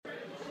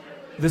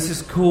This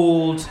is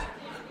called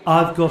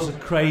I've Got a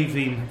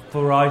Craving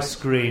for Ice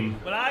Cream.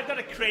 Well, I've got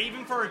a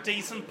craving for a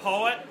decent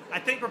poet. I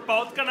think we're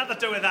both going to have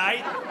to do it,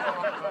 eh?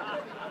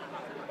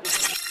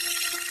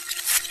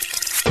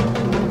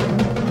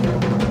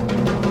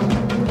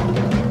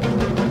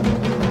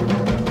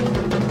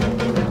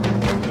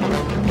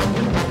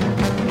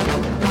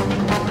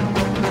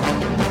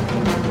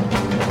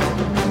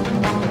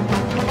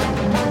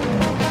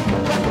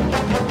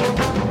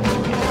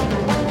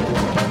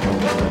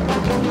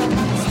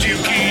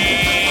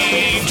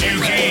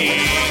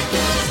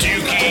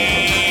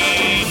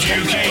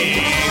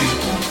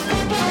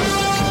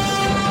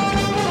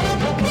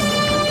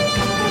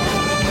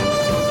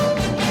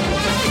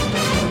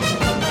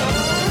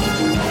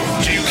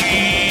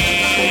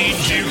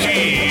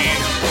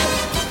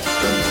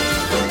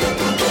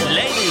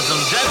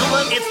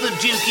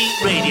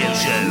 Dukey Radio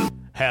Show.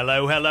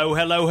 Hello, hello,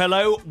 hello,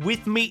 hello.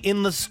 With me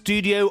in the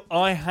studio,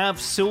 I have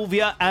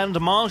Sylvia and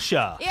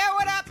Marsha. Yeah,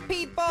 what up,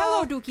 people?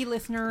 Hello, Dukey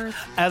listeners.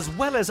 As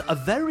well as a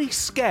very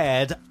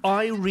scared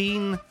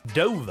Irene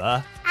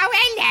Dover. Oh,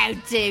 hello,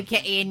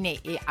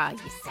 Dukey. Oh, you're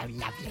so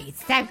lovely.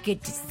 It's so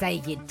good to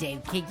see you,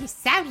 Dukey. You're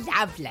so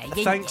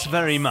lovely. Thanks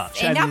very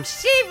much. And I'm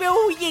sure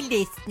all your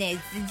listeners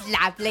is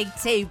lovely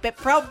too, but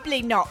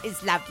probably not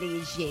as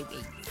lovely as you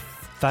is.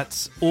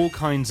 That's all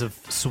kinds of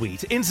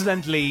sweet.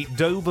 Incidentally,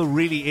 Dover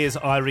really is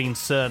Irene's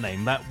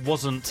surname. That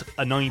wasn't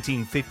a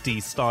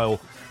 1950s style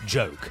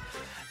joke.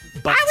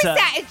 But, how is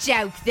that a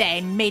joke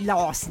then, me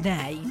last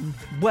name?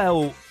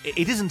 Well,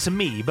 it isn't to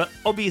me, but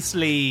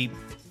obviously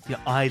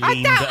I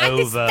leaned I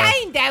don't over.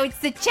 understand how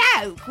it's a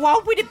joke. Why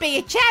would it be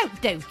a joke,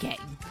 Dukey?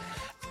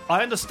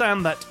 I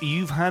understand that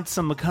you've had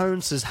some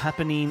occurrences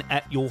happening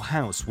at your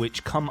house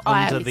which come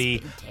under the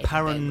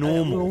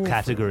paranormal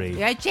category.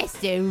 Yeah,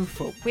 just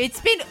awful.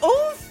 It's been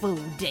awful,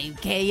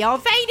 Dukey.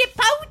 I've had a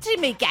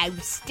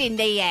poltergeist in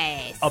the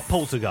house. A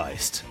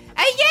poltergeist.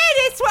 Yeah,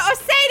 that's what I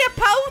said, a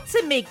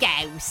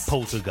poltergeist.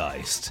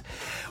 Poltergeist.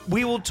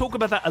 We will talk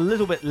about that a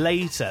little bit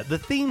later. The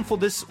theme for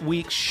this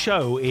week's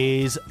show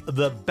is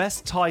the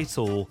best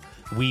title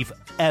we've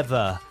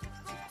ever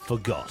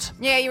forgot.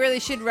 Yeah, you really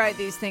should write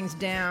these things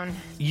down.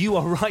 You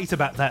are right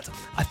about that.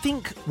 I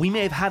think we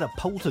may have had a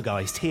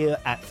poltergeist here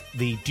at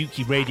the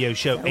Dukey Radio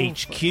Show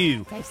HQ.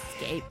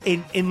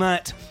 In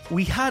that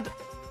we had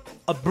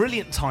a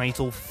brilliant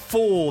title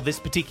for this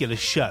particular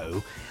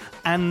show,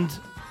 and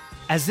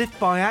as if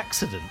by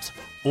accident,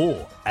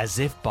 or as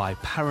if by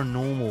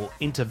paranormal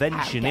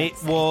intervention, it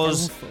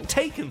was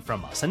taken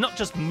from us. And not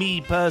just me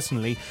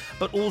personally,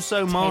 but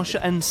also Marsha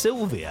and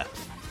Sylvia.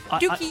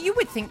 Dukey, you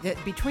would think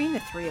that between the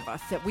three of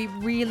us that we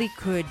really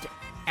could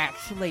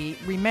actually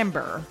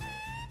remember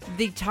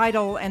the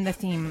title and the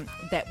theme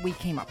that we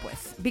came up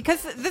with.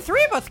 Because the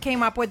three of us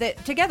came up with it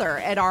together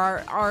at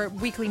our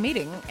weekly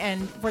meeting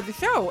and for the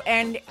show.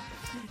 And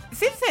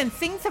since then,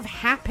 things have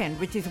happened,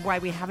 which is why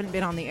we haven't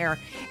been on the air.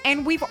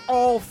 And we've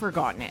all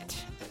forgotten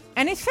it.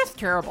 And it's just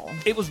terrible.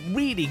 It was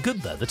really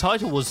good, though. The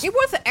title was... It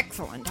was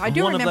excellent. I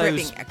do remember it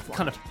being excellent.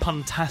 Kind of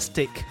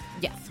puntastic,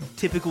 yes,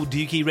 typical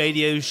Dukey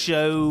Radio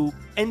Show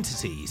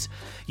entities.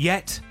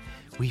 Yet,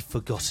 we've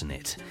forgotten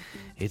it.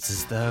 It's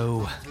as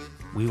though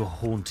we were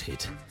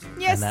haunted.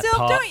 Yeah,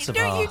 still,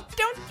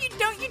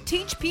 don't you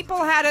teach people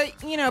how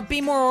to,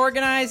 be more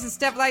organized and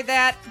stuff like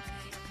that?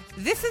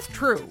 This is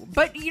true.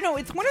 But,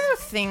 it's one of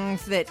those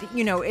things that,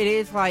 it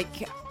is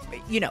like...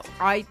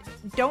 I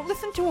don't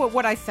listen to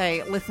what I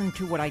say, listen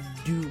to what I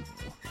do.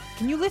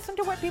 Can you listen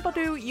to what people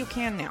do? You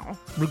can now.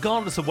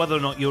 Regardless of whether or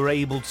not you're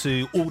able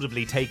to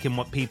audibly take in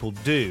what people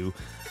do,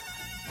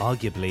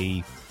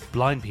 arguably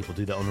blind people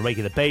do that on a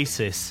regular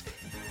basis,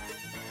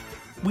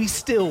 we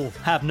still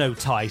have no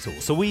title.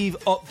 So we've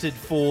opted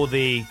for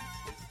the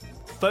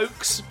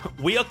folks,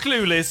 we are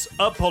clueless,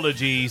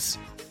 apologies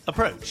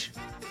approach.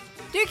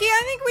 Dukey,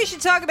 I think we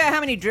should talk about how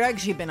many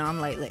drugs you've been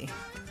on lately.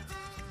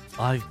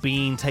 I've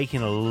been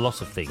taking a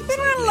lot of things lately.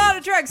 Been on a lot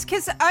of drugs,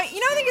 because, I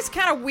think it's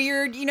kind of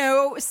weird,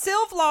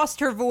 Sylv lost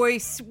her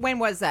voice, when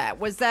was that?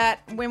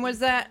 When was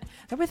that?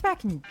 That was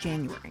back in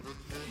January.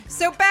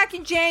 So back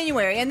in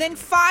January, and then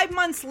 5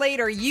 months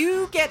later,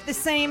 you get the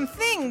same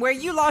thing where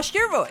you lost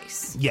your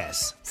voice.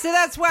 Yes. So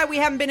that's why we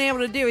haven't been able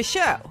to do a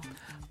show.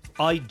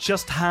 I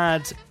just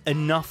had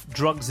enough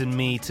drugs in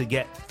me to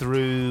get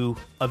through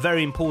a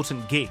very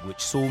important gig,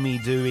 which saw me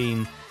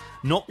doing...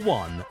 not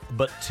one,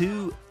 but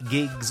 2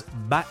 gigs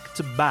back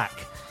to back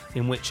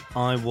in which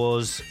I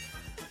was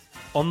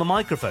on the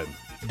microphone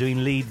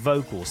doing lead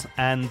vocals,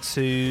 and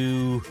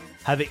to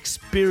have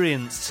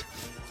experienced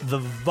the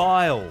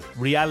vile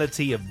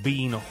reality of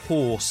being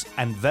hoarse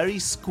and very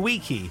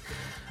squeaky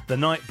the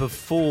night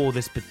before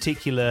this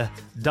particular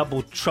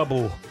Double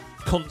Trouble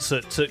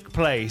concert took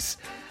place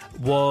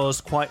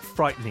was quite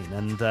frightening,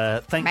 and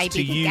thanks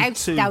to you too. Maybe the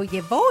ghost stole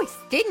your voice,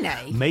 didn't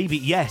he? Maybe,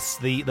 yes.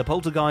 The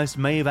poltergeist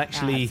may have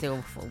actually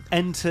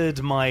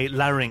entered my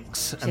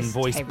larynx and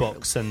voice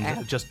box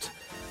and just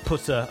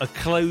put a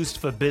closed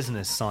for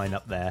business sign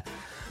up there.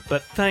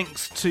 But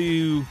thanks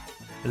to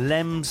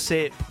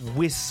Lemsip,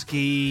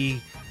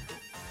 whiskey,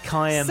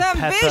 cayenne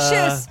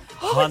pepper,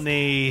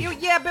 honey.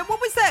 Yeah, but what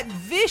was that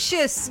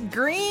vicious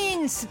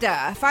green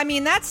stuff? I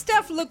mean, that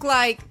stuff looked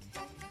like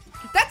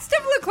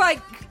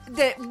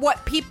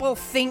what people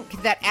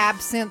think that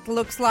absinthe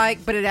looks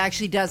like, but it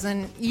actually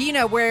doesn't. You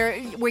know, where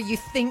you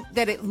think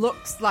that it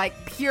looks like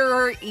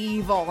pure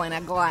evil in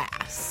a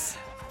glass.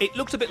 It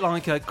looked a bit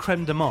like a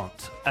creme de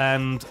menthe,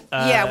 and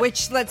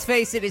which, let's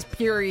face it, is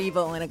pure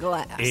evil in a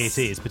glass. It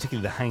is,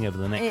 particularly the hangover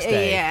the next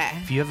day.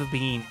 Yeah. If you've ever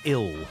been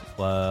ill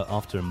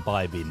after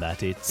imbibing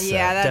that, it's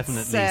that's,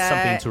 definitely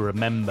something to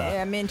remember.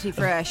 Yeah, minty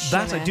fresh.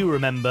 That I do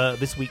remember.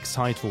 This week's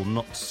title,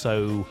 not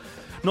so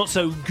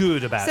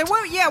good about. So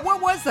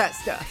what was that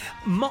stuff?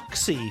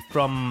 Moxie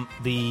from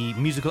the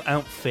musical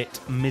outfit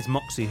Ms.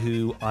 Moxie,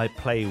 who I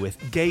play with,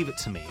 gave it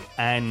to me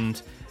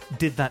and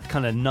did that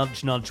kind of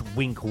nudge, nudge,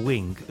 wink,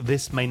 wink.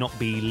 This may not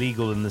be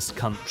legal in this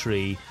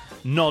country.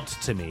 Nod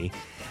to me.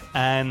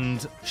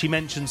 And she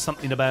mentioned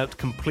something about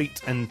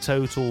complete and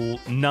total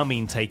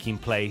numbing taking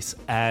place.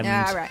 And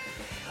right.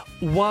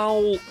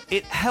 while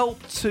it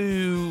helped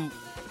to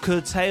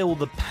curtail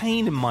the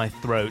pain in my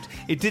throat,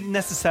 it didn't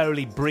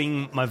necessarily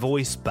bring my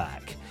voice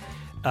back.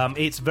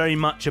 It's very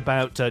much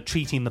about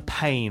treating the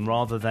pain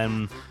rather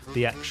than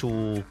the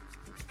actual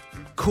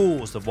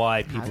cause of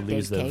why people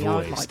lose their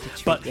voice.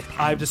 But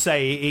I have to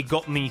say, it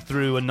got me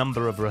through a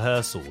number of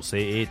rehearsals.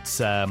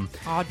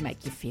 I'd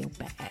make you feel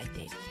better,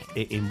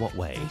 did in what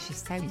way?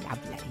 She's so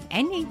lovely.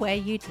 Any way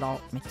you'd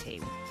like me to.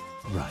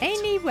 Right.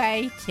 Any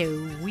way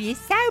to. You're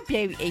so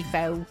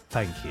beautiful.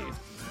 Thank you.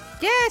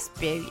 Just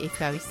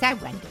beautiful. So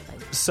wonderful.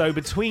 So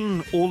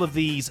between all of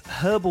these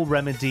herbal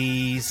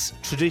remedies,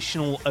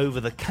 traditional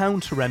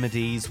over-the-counter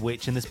remedies,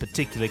 which in this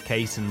particular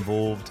case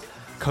involved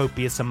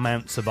copious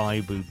amounts of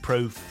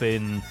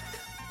ibuprofen,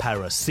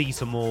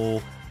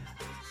 paracetamol,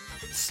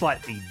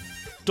 slightly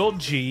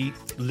dodgy,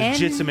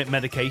 legitimate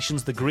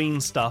medications, the green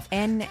stuff.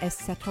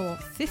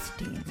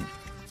 N-acetylcysteine.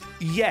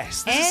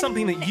 Yes, this is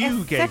something that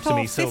you gave to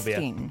me, Sylvia.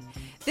 N-acetylcysteine.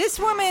 This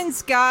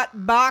woman's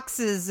got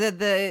boxes of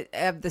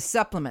the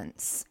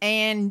supplements,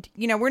 and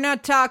we're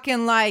not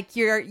talking like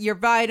your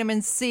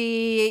vitamin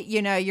C,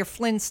 your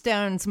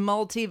Flintstones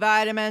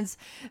multivitamins.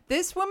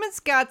 This woman's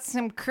got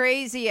some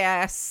crazy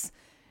ass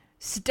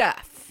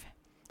stuff.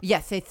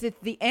 Yes, it's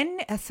the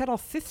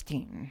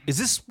N-acetylcysteine. Is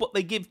this what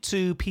they give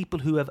to people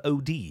who have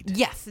OD'd?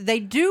 Yes, they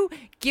do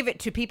give it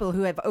to people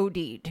who have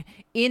OD'd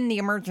in the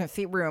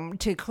emergency room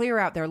to clear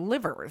out their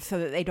livers so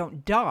that they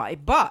don't die.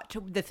 But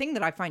the thing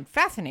that I find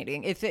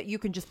fascinating is that you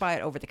can just buy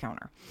it over the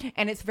counter.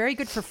 And it's very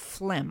good for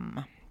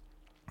phlegm.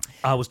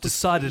 I was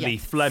decidedly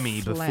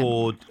phlegm.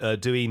 before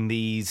doing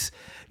these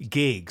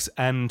gigs.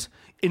 And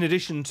in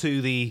addition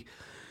to the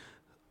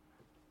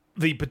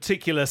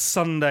particular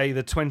Sunday,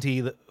 the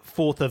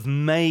 24th of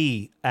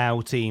May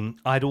outing,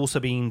 I'd also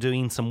been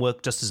doing some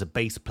work just as a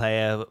bass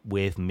player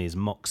with Ms.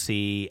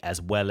 Moxie, as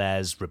well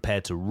as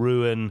Repair to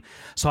Ruin.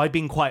 So I'd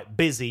been quite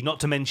busy, not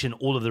to mention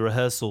all of the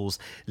rehearsals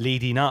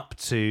leading up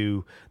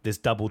to this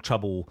Double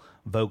Trouble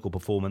vocal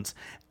performance.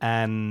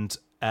 And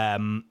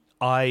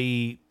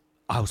I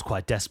was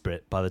quite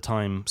desperate by the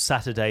time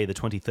Saturday the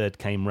 23rd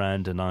came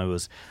round, and I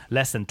was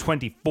less than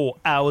 24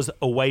 hours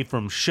away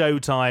from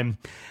showtime,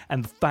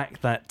 and the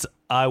fact that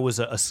I was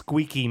a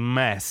squeaky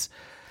mess.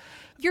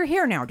 You're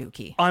here now,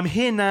 Dookie. I'm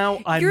here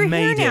now. You're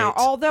made here now, it.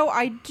 although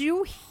I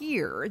do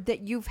hear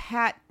that you've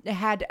had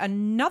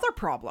another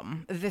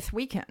problem this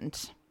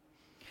weekend.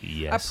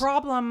 Yes. A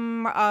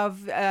problem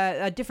of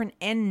a different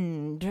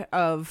end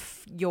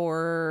of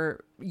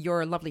your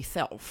lovely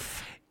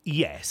self.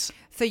 Yes.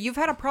 So you've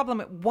had a problem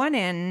at one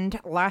end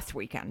last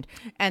weekend,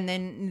 and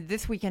then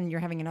this weekend you're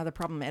having another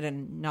problem at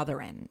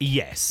another end.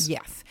 Yes.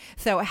 Yes.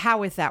 So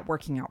how is that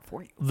working out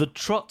for you? The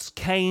trots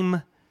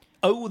came.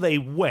 Oh, they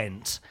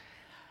went.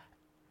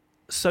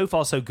 So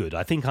far, so good.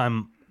 I think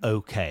I'm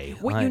okay.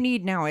 What you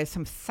need now is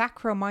some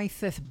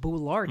Saccharomyces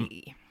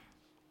boulardii.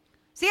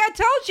 See, I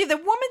told you, the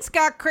woman's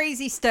got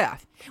crazy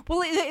stuff.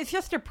 Well, it's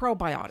just a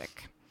probiotic.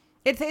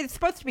 It's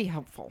supposed to be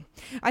helpful.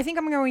 I think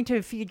I'm going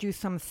to feed you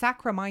some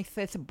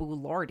Saccharomyces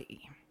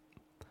boulardii.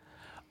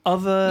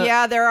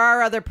 Yeah, there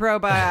are other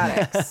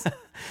probiotics.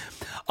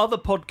 Other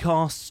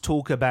podcasts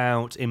talk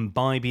about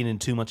imbibing in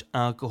too much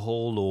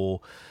alcohol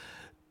or,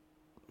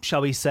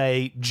 shall we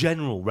say,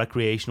 general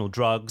recreational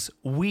drugs.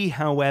 We,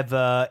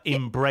 however,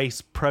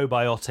 embrace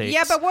probiotics,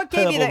 yeah, but what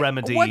gave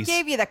remedies. What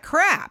gave you the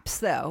craps,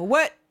 though?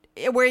 What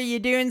were you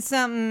doing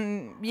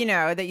something,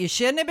 that you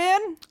shouldn't have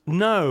been?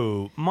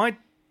 No, my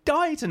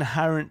diet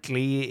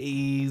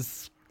inherently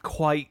is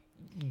quite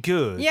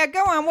good. Yeah,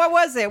 go on. What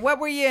was it? What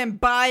were you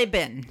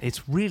imbibing?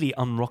 It's really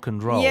unrock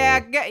and roll.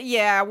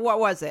 Yeah. What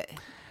was it?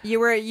 You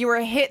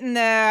were hitting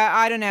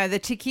the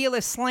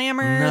tequila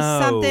slammer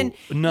or something.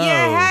 No.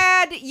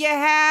 You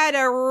had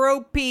a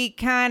ropey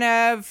kind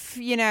of,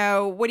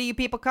 what do you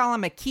people call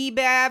them? A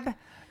kebab?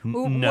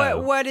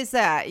 No. What is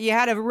that? You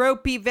had a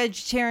ropey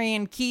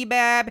vegetarian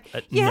kebab.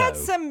 You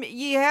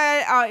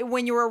had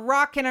when you were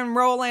rocking and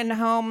rolling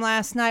home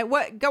last night.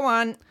 What? Go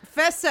on.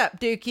 Fess up,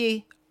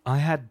 Dookie. I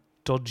had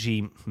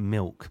dodgy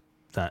milk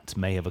that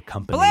may have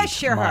accompanied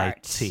Bless your my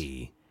heart.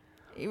 tea.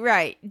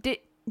 Right.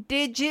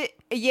 did you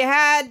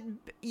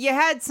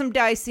had some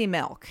dicey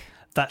milk?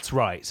 That's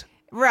right.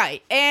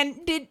 Right. And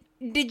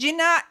could you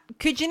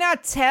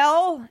not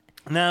tell?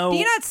 Now, Do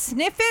you not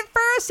sniff it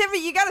first?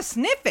 You got to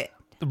sniff it.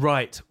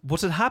 right.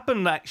 What had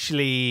happened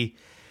actually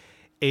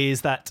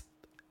is that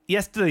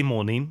yesterday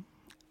morning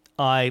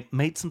I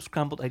made some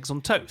scrambled eggs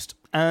on toast.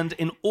 And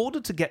in order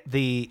to get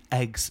the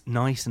eggs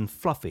nice and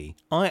fluffy,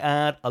 I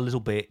add a little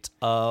bit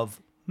of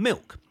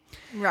milk.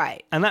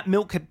 Right. And that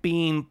milk had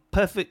been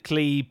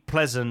perfectly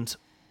pleasant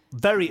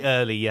very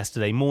early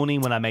yesterday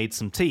morning when I made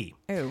some tea.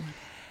 Oh.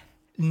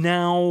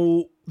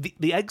 Now,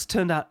 the eggs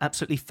turned out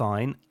absolutely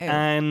fine, Oh.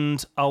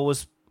 and I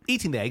was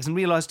eating the eggs and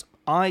realised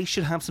I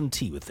should have some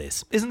tea with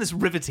this. Isn't this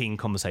riveting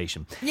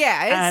conversation?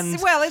 Yeah, And-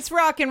 it's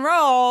rock and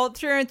roll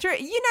through and through.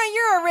 You know,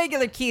 you're a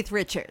regular Keith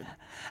Richard.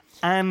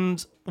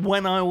 And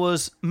when I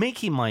was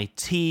making my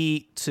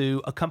tea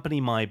to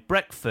accompany my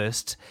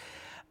breakfast,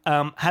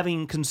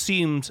 having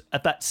consumed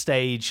at that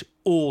stage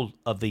all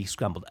of the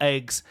scrambled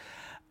eggs,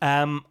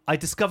 I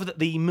discovered that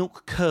the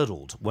milk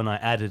curdled when I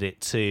added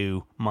it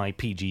to my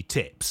PG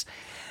tips.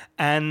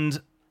 And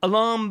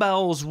alarm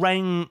bells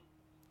rang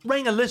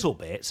a little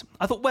bit.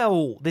 I thought,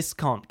 well, this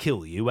can't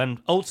kill you. And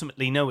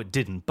ultimately, no, it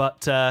didn't.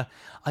 But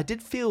I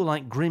did feel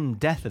like grim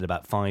death at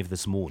about 5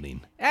 this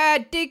morning.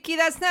 Dickie,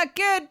 that's not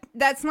good.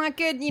 That's not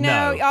good. You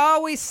know, No.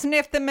 always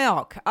sniff the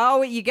milk.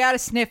 Always, you got to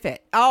sniff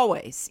it.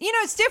 Always. You know,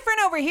 it's different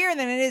over here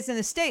than it is in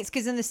the States.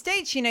 Because in the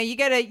States, you know, you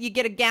get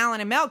a gallon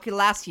of milk, it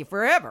lasts you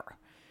forever.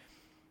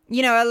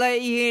 You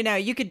know,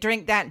 you could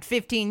drink that in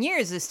 15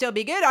 years, it'd still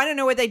be good. I don't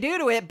know what they do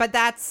to it, but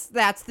that's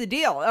the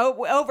deal.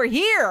 Over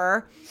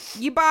here,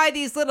 you buy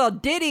these little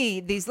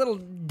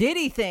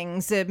ditty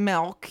things of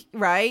milk,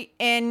 right?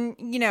 And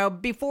you know,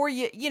 before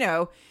you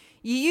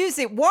use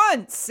it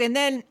once, and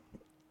then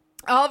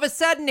all of a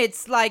sudden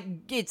it's like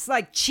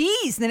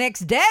cheese the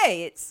next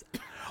day. It's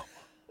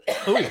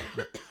Ooh,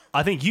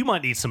 I think you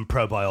might need some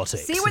probiotics.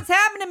 see what's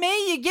happened to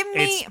me. You give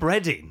me It's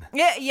spreading.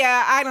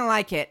 Yeah, I don't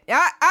like it.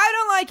 I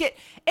don't like it.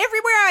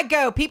 Everywhere I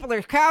go, people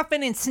are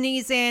coughing and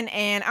sneezing,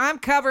 and I'm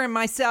covering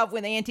myself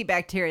with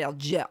antibacterial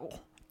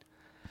gel.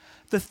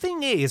 The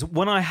thing is,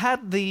 when I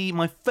had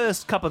my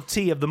first cup of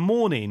tea of the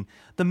morning,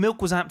 the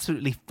milk was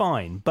absolutely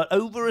fine. But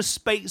over a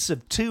space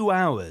of 2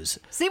 hours,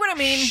 See what I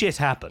mean? shit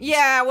happened.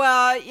 Yeah,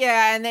 well,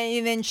 yeah, and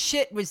then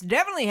shit was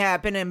definitely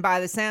happening by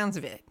the sounds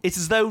of it. It's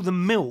as though the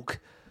milk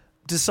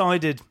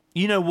decided,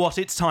 you know what,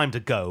 it's time to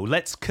go.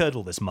 Let's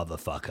curdle this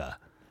motherfucker.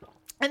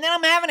 And then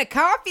I'm having a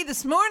coffee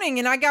this morning,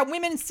 and I got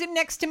women sitting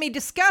next to me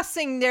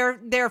discussing their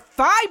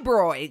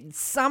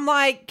fibroids. I'm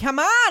like, come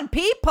on,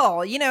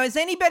 people. You know,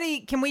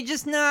 can we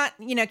just not,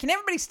 you know, can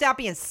everybody stop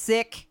being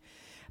sick,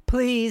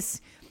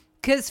 please?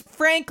 Because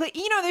frankly,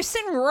 you know, they're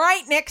sitting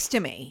right next to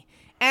me.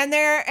 And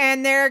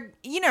they're,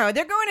 you know,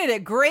 they're going into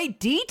great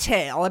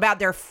detail about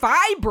their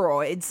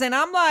fibroids. And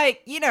I'm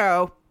like, you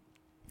know,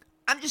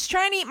 I'm just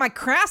trying to eat my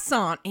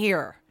croissant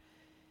here.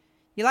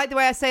 You like the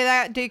way I say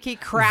that, Dookie?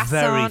 Croissant.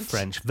 Very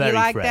French, very you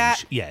like French,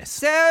 that? yes.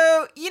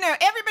 So, you know,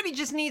 everybody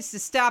just needs to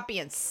stop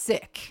being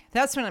sick.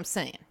 That's what I'm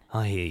saying.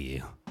 I hear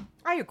you.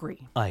 I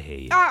agree. I hear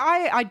you.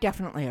 I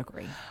definitely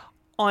agree.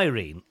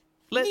 Irene,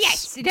 let's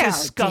Yes, no,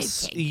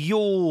 discuss JK.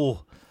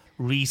 your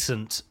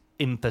recent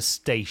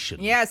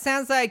infestation. Yeah, it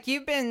sounds like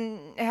you've been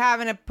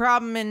having a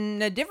problem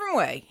in a different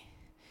way.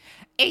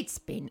 It's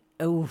been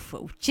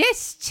awful.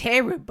 Just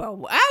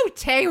terrible. Oh,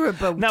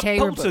 terrible, Now,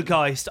 terrible.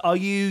 poltergeist, are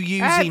you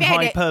using I've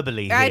had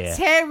hyperbole a here?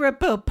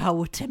 terrible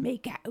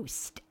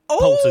poltergeist.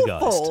 Poltergeist.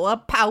 Awful, a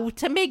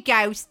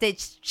poltergeist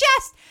that's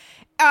just...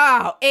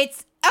 Oh,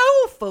 it's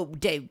awful,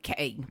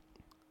 Dookie.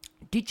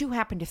 Did you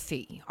happen to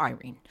see,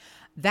 Irene,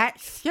 that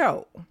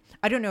show?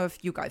 I don't know if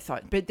you guys saw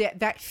it, but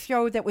that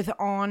show that was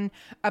on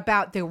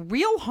about the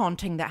real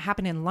haunting that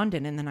happened in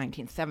London in the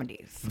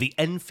 1970s. The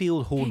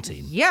Enfield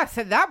haunting. Yes,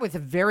 that was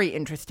very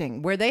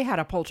interesting. Where they had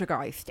a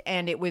poltergeist,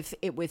 and it was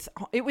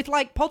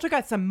like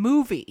Poltergeist the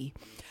movie,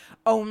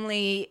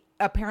 only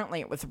apparently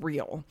it was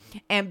real,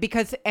 and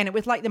it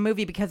was like the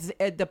movie because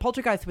the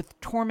poltergeist was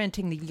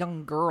tormenting the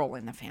young girl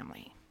in the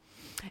family,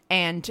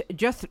 and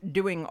just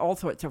doing all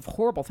sorts of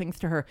horrible things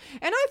to her.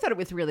 And I thought it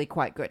was really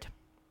quite good.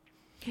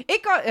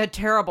 It got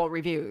terrible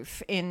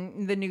reviews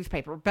in the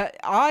newspaper, but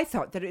I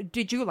thought that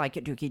did you like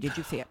it, Dookie? Did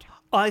you see it?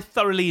 I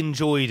thoroughly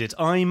enjoyed it.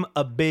 I'm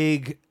a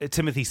big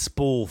Timothy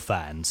Spall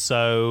fan,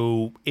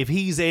 so if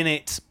he's in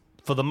it,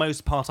 for the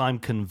most part, I'm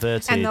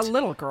converted. And the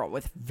little girl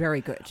was very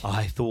good.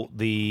 I thought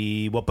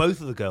both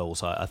of the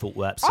girls I thought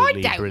were I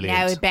absolutely don't brilliant.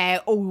 know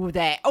about all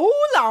that. All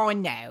I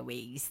know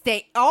is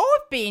that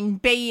I've been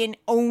being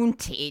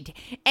haunted,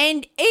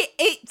 and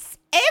it's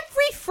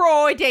every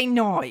Friday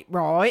night,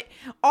 right?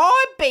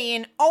 I'm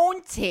being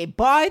haunted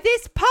by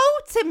this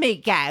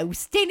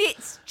poltergeist, and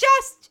it's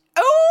just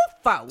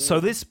awful. So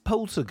this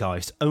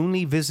poltergeist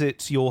only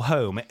visits your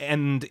home,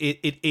 and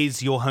it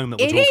is your home that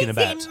we're talking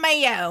about. It is in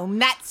my home,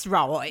 that's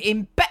right,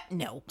 in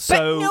Bucknell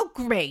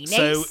Green,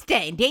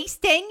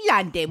 East End,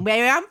 London,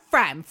 where I'm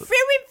from. Through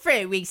and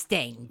through East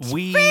End.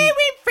 We- Through and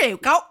through,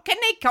 cockney,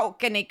 through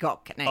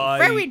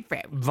and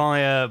through.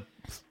 Via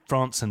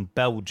France and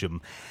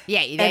Belgium. Yeah,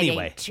 that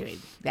Anyway. ain't true.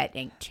 That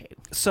ain't true.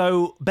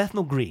 So,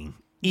 Bethnal Green,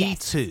 Yes.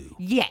 E2.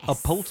 Yes. A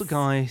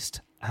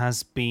poltergeist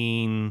has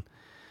been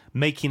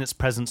making its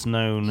presence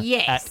known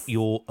Yes. at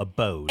your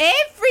abode.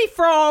 Every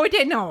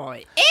Friday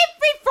night.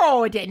 Every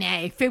Friday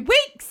now for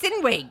weeks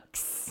and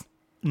weeks.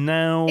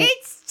 Now,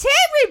 It's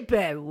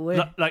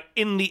terrible. like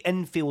in the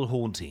Enfield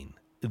haunting,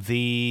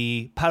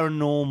 the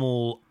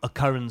paranormal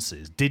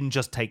occurrences didn't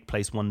just take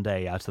place one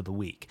day out of the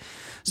week.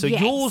 So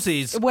Yes. yours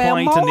is Well,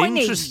 quite an mine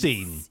is.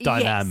 interesting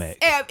dynamic.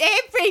 Yes.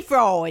 Every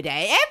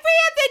Friday, every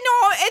other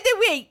night of the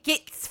week,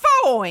 it's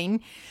fine.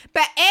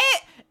 But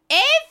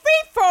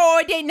every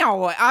Friday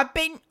night, I've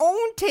been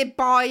haunted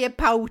by a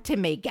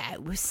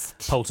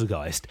poltergeist.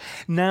 Poltergeist.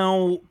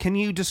 Now, can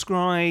you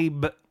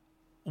describe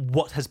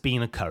what has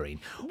been occurring?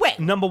 Well-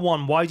 Number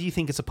one, why do you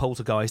think it's a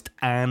poltergeist?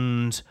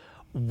 And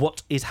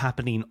what is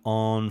happening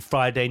on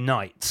Friday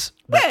nights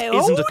that Well,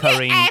 isn't all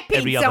occurring that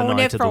every happens other on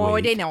night a of the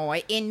Friday week?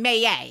 night in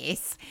my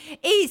house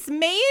is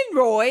me and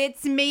Roy.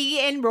 It's me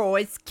and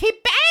Roy's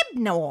kebab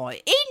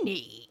night, isn't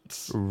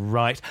it?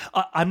 Right.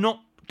 I'm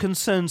not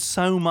concerned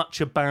so much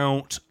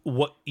about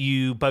what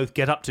you both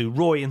get up to.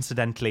 Roy,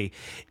 incidentally,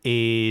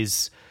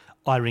 is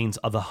Irene's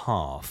other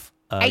half.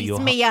 It's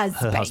me her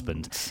husband.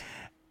 husband.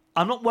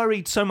 I'm not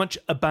worried so much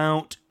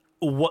about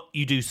what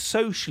you do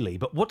socially,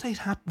 but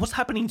what's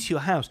happening to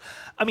your house?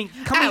 I mean,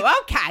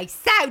 Okay,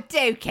 so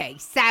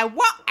Dookie, so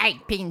what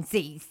happens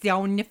is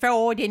on the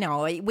Friday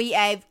night we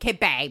have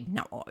kebab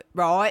night,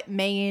 right?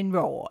 Me and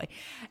Roy.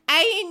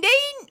 And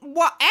then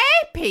what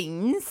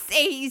happens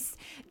is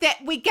that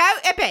we go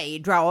to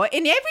bed, right?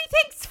 And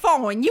everything's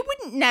fine. You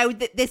wouldn't know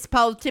that this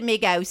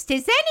poltergeist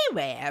is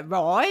anywhere,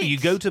 right? you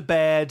go to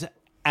bed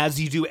as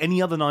you do any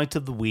other night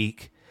of the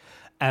week,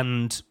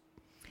 and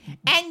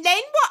And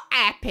then what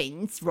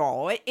happens,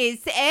 right,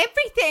 is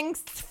everything's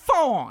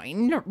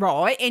fine,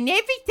 right, and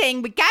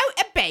everything, we go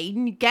to bed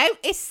and go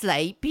to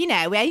sleep, you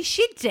know, as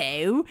you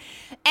do,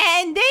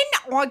 and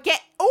then I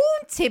get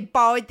haunted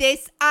by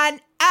this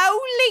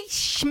unholy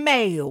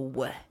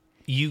smell.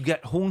 you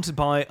get haunted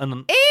by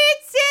an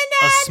It's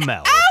A an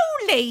smell.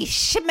 unholy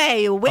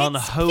smell. It's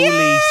Unholy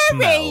pure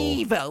smell.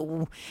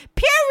 evil.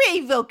 Pure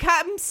evil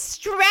comes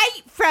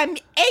straight from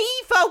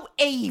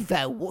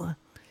evil.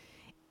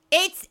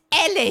 It's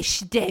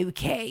hellish,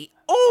 Dookie.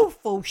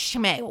 Awful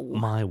smell.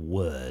 my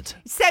word.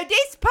 So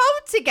this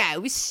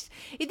poltergeist,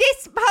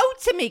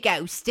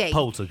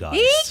 Poltergeist.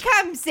 he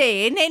comes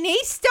in and he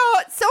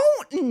starts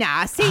haunting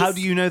us. How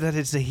do you know that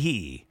it's a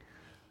he?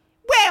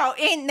 Well,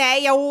 ain't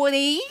they all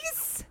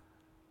these?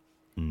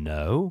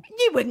 No.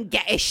 You wouldn't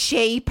get a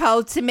she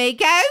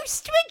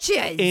poltergeist, would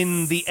you?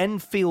 In the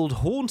Enfield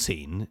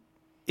haunting,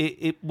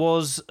 it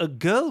was a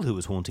girl who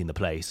was haunting the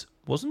place,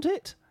 wasn't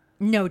it?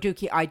 No,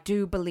 Dookie, I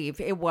do believe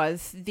it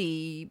was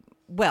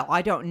well,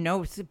 I don't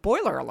know.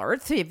 Spoiler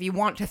alert. If you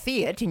want to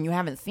see it and you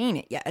haven't seen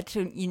it yet,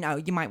 you know,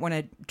 you might want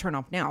to turn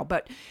off now.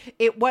 But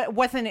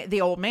wasn't it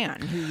the old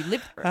man who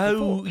lived there Oh,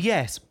 before?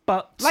 yes,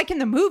 but Like in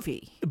the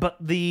movie. but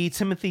the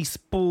Timothy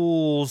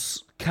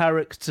Spall's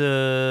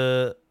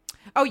character,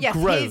 Oh, yes,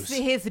 Gross.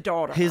 his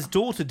daughter. his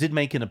daughter did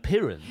make an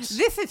appearance.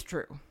 This is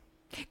true.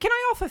 Can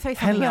I also say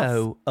something else?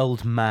 Hello,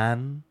 old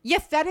man.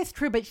 Yes, that is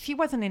true, but she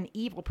wasn't an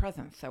evil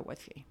presence, so was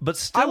she? But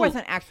still, I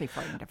wasn't actually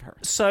frightened of her.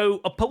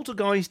 So a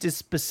poltergeist is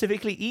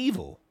specifically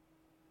evil.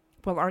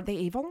 Well, aren't they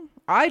evil?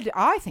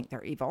 I think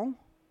they're evil.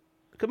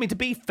 I mean, to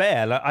be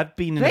fair, like, I've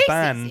been in This a is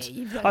band.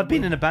 evil. I've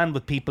been in a band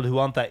with people who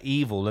aren't that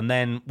evil, and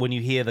then when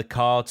you hear the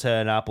car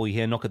turn up or you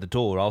hear a knock at the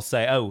door, I'll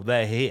say, "Oh,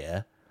 they're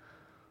here."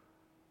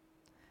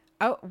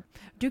 Oh,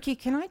 Dookie,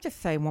 can I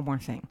just say one more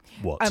thing?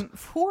 What?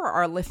 For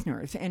our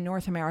listeners in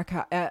North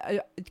America,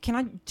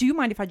 do you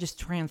mind if I just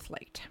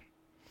translate?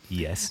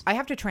 Yes. I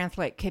have to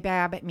translate.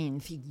 Kebab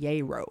means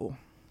gyro.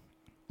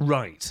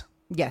 Right.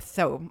 Yes.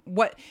 So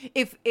what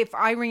if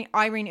Irene,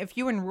 if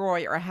you and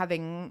Roy are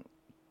having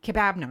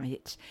kebab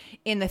night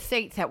in the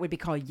States, that would be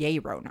called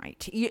gyro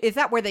night. Is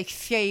that where they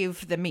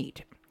shave the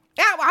meat?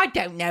 Oh, I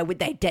don't know what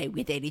they do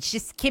with it. It's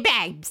just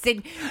kebabs.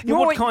 And Yeah,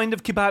 what Roy- kind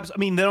of kebabs? I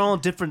mean, there are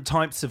different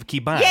types of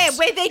kebabs. Yeah,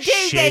 where they do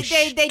they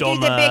Shish, do the doner,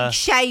 big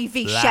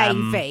shavy.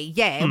 lamb.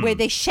 Yeah, where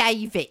they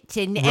shave it.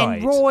 And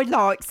Right. Roy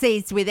likes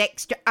his with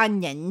extra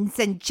onions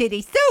and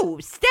chili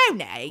sauce,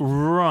 don't he?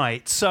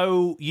 Right.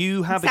 So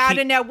you have So a I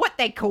don't know what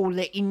they call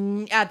it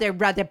in other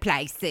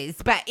places,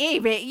 but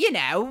here, you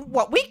know,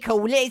 what we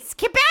call it is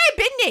kebab,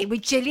 isn't it?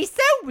 With chili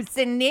sauce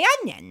and the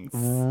onions.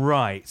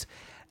 Right.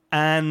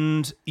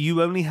 And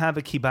you only have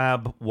a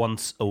kebab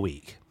once a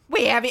week.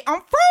 We have it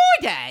on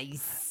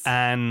Fridays.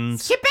 And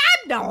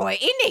Kebab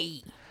night,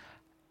 innit?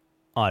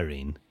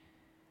 Irene,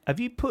 have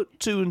you put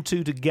two and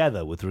two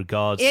together with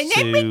regards And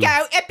to... then we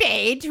go to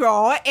bed,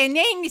 right? And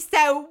then,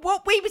 so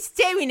what we was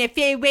doing a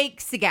few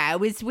weeks ago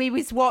was we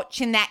was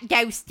watching that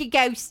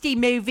ghosty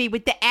movie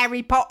with the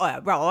Harry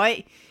Potter,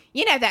 right?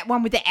 You know that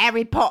one with the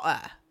Harry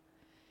Potter?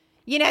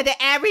 You know, the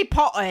Harry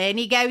Potter, and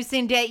he goes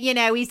into, you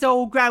know, he's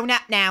all grown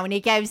up now, and he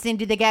goes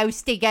into the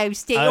ghosty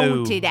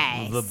haunted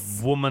house.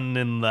 the woman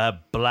in the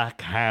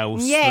black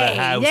house. Yeah, the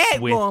house that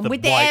with one, the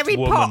with the white Harry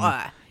woman.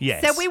 Potter.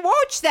 Yes. So we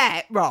watched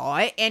that,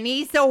 right? And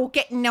he's all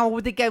getting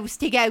all the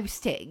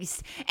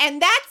ghosties.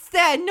 And that's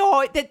the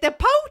night that the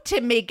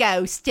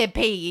poltergeist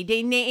appeared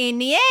in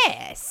the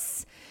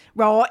ass.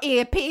 Right, he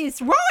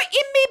appears right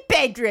in my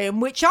bedroom,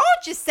 which I'll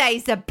just say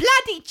is a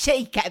bloody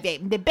cheek of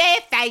him, the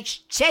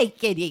barefaced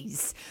cheek it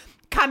is,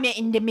 coming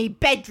into me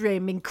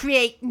bedroom and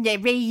creating their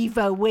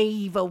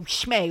evil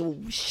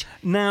smells.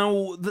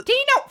 Now, Do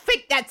you not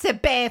think that's a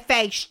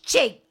barefaced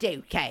cheek,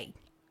 Dookie?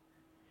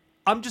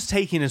 I'm just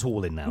taking it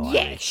all in now, Irene.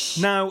 Yes.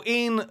 Now,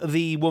 in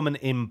The Woman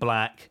in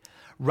Black,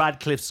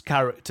 Radcliffe's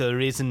character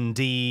is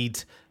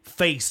indeed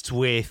faced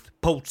with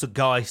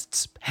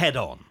poltergeists head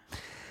on.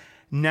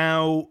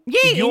 Now,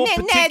 Yeah, your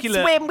and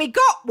particular that's when we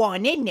got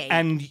one, isn't it?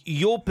 and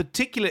your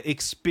particular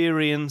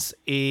experience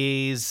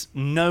is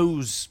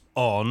nose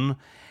on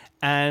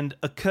and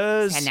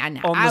occurs And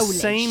an on the owlish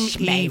same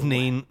smell.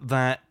 evening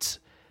that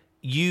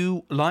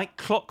you, like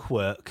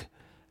clockwork,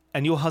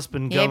 and your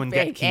husband go and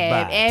get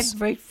kebabs.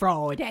 Every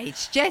Friday.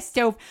 It's just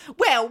so.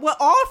 Well, what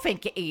I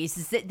think it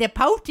is that the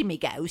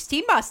poltergeist,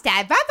 he must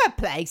have other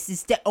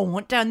places that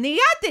aren't on the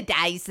other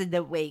days of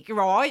the week,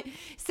 right?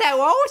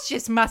 So ours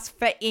just must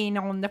fit in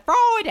on the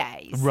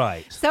Fridays.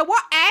 Right. So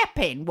what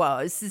happened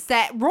is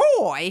that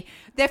Roy,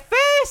 the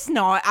first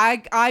night,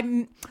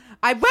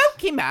 I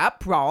woke him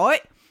up, right?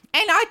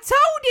 And I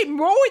told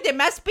him, Roy, there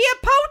must be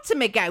a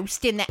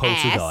poltergeist in the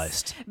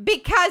Poltergeist. ass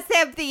because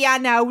of the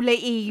unholy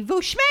evil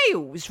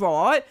smells,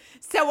 right?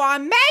 So I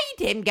made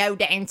him go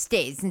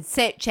downstairs and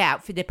search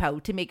out for the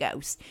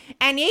poltergeist.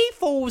 And he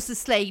falls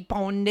asleep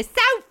on the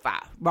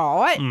sofa,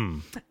 right?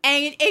 And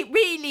it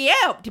really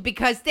helped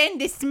because then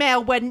the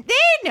smell wasn't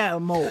there no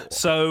more.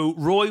 So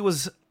Roy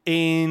was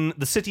in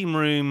the sitting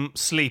room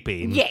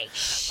sleeping.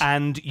 Yes.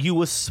 And you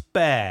were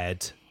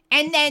spared.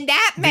 And then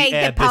that made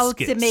air the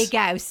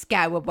poltergeist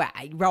go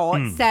away,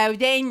 right? So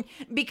then,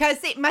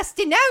 because it must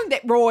have known that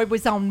Roy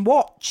was on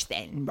watch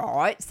then,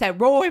 right? So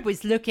Roy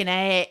was looking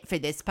out for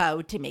this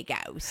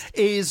poltergeist.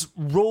 Is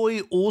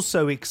Roy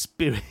also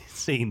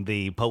experiencing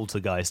the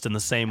poltergeist in the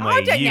same way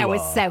I don't you know, are?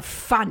 it's so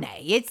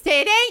funny. It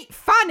ain't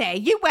funny.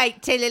 You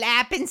wait till it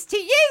happens to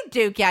you,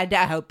 Duke. I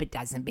hope it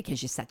doesn't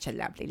because you're such a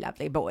lovely,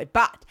 lovely boy.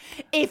 But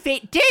if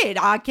it did,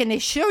 I can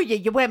assure you,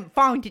 you won't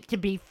find it to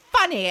be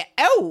funny at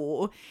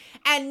all.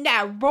 And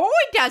now Roy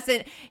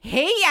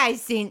he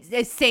hasn't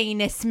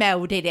seen or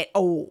smelled it at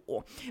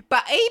all.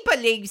 But he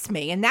believes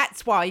me, and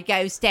that's why he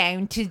goes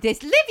down to this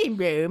living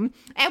room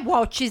and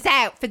watches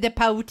out for the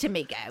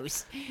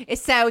poltergeist.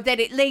 So that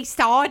at least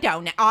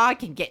I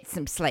can get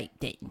some sleep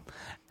then.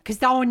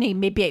 Because I need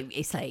my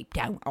beauty sleep,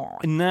 don't I?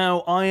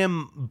 Now, I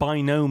am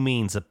by no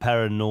means a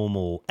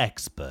paranormal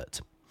expert,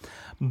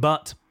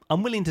 but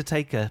I'm willing to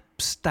take a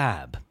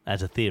stab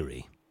at a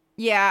theory.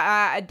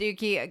 Yeah,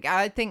 Dookie,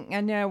 I think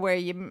I know where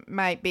you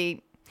might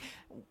be.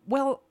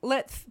 Well,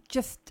 let's.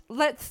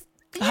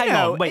 Hang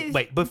on,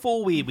 wait.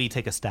 Before we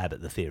take a stab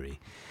at the theory.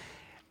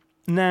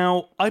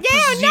 Now, I presume...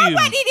 Yeah, I know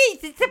what it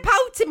is. It's a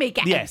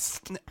poltergeist.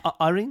 Yes.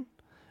 Irene?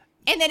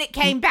 And then it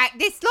came back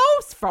this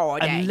last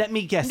Friday. And let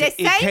me guess, The it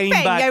same came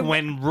thing, back you-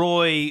 when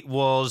Roy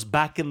was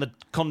back in the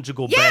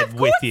conjugal Yeah, bed of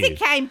with course you. it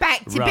came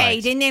back to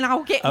Right. bed, and then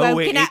I'll get Oh,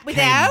 woken it up with a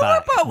came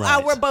back, horrible,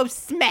 right. horrible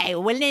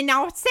smell. And then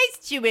I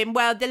says to him,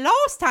 well, the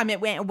last time it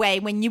went away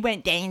when you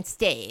went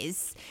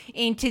downstairs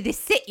into the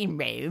sitting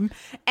room,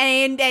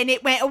 and then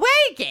it went away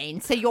again.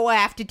 So you'll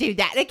have to do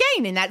that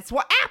again, and that's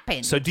what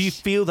happened. So do you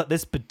feel that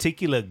this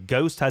particular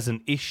ghost has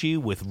an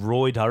issue with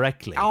Roy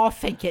directly? I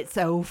think it's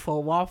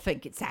awful. I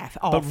think it's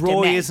awful. But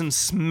Roy isn't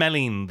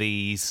smelling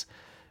these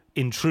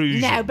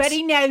intrusions. No, but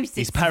he knows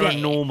these it's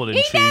paranormal there.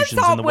 intrusions He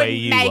knows I in the way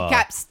wouldn't you make are.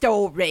 up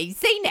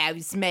stories. He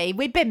knows me.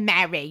 We've been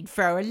married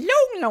for a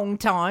long, long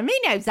time. He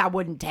knows I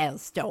wouldn't tell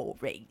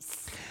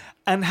stories.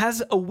 And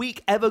has a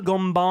week ever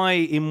gone by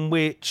in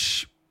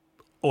which,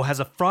 or has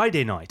a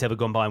Friday night ever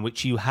gone by in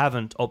which you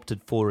haven't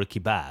opted for a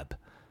kebab?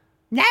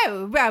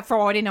 No, well,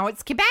 Friday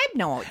night's kebab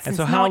night And since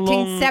so how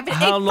long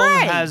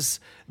 1973. has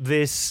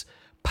this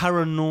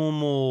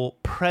paranormal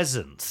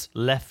presence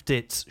left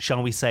its,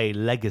 shall we say,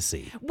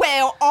 legacy?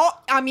 Well,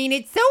 I mean,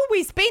 it's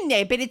always been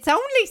there, but it's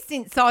only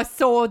since I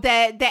saw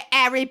the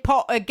Harry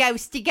Potter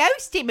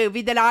Ghosty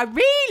movie that I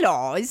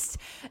realised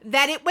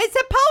that it was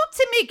a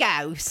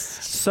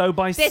poltergeist. So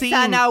by This seeing...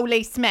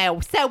 unholy smell.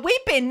 So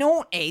we've been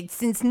haunted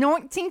since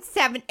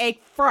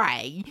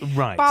 1973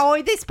 Right.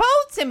 by this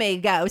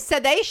poltergeist. So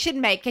they should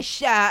make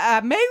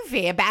a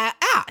movie about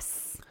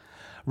us.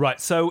 Right,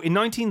 so in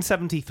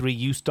 1973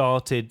 you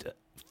started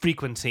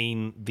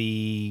frequenting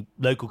the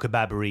local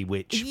kebabery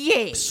which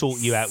Yes. sought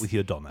you out with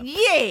your Donna.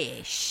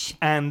 Yes.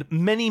 And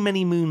many,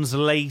 many moons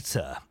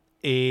later,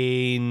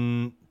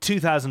 in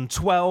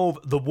 2012,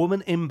 The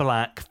Woman in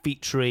Black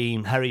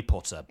featuring Harry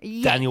Potter,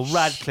 Yes. Daniel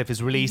Radcliffe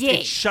is released. It's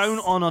Yes. shown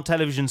on our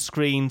television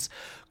screens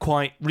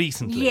quite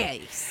recently.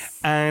 Yes.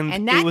 And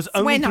And it was that's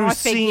only when through I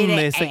figured seeing it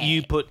this that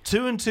you out. put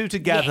two and two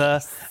together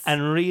Yes.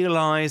 and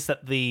realised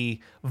that the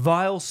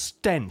vile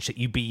stench that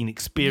you've been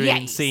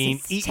experiencing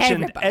it's each and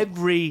terrible.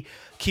 every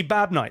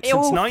kebab night since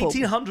Awful.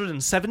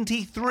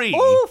 1973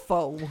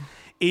 Awful.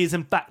 is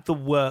in fact the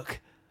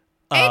work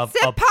It's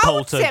a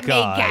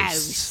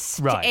poltergeist.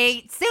 Right.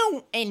 It's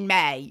haunting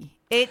me.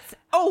 It's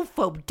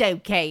awful,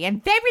 Dookie,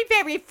 and very,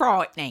 very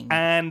frightening.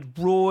 And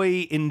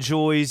Roy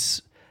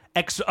enjoys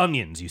extra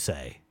onions, you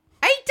say?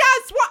 He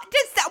does. What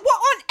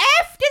on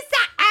earth does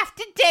that have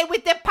to do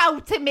with the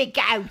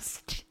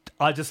poltergeist?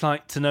 I just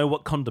like to know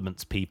what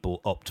condiments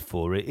people opt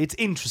for. It's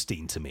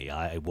interesting to me.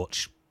 I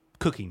watch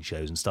cooking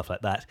shows and stuff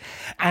like that.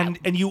 And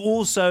you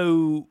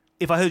also,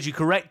 if I heard you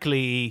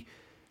correctly,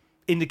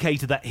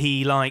 indicated that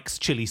he likes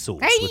chili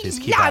sauce with his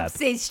kebab. He loves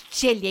his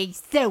chili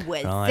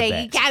sauce. I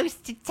He bet. goes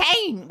to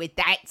town with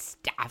that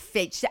stuff.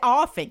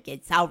 I think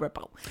it's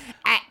horrible.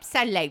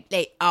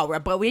 Absolutely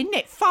horrible. Isn't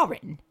it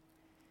foreign?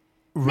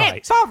 Right. Isn't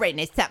it foreign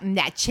is something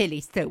that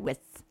chili sauce.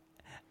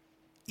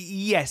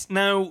 Yes.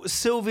 Now,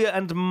 Sylvia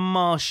and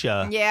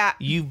Marcia, Yeah.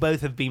 you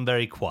both have been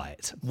very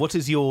quiet. What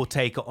is your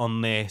take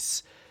on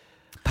this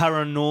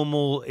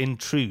paranormal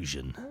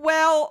intrusion?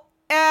 Well,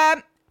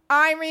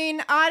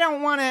 Irene, I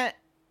don't want to,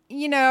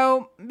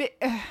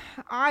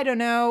 I don't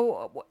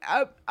know.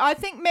 I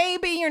think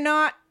maybe you're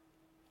not.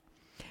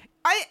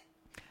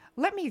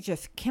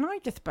 Can I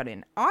just butt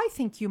in? I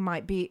think you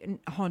might be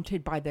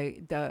haunted by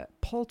the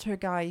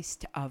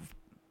poltergeist of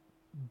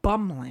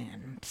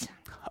Bumland.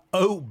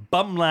 Oh,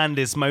 Bumland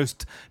is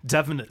most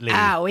definitely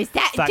Oh, is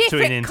that a factoring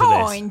different into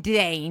kind,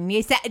 Dean?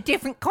 Is that a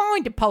different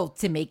kind of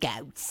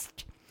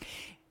poltergeist?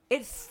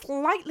 It's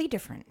slightly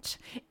different.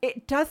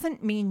 It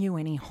doesn't mean you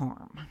any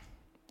harm.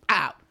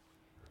 Oh.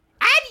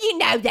 How do you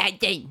know that,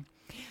 Dean?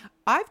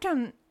 I've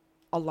done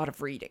a lot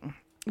of reading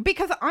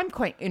because I'm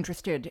quite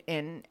interested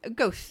in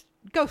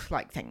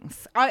ghost-like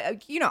things. I'm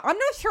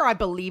not sure I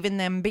believe in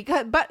them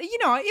but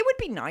it would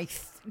be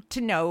nice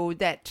to know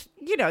that,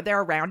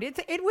 they're around.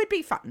 It would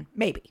be fun,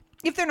 maybe,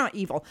 if they're not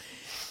evil.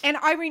 And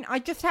Irene, I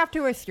just have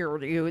to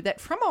assure you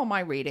that from all my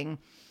reading,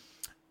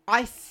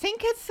 I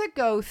think it's a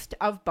ghost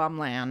of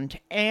Bumland,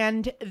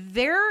 and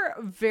they're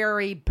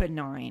very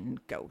benign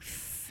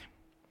ghosts.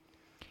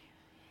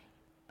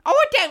 Oh,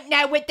 I don't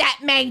know what that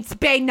means,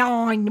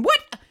 benign.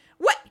 What?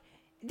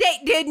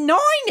 There 9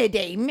 of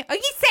them? Are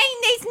you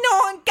saying there's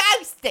 9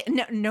 ghosts?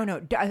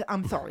 No,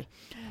 I'm sorry.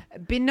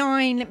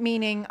 Benign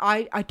meaning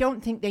I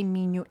don't think they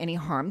mean you any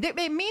harm.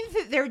 It means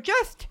that they're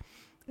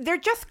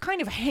just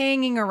kind of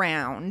hanging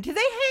around. They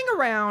hang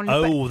around.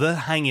 Oh, they're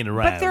hanging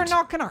around. But they're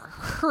not going to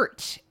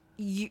hurt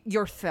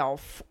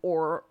yourself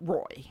or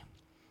Roy.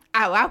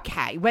 Oh,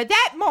 okay. Well,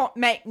 that might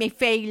make me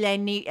feel it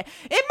might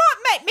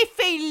make me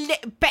feel a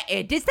little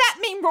better. Does that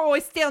mean Roy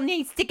still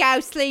needs to go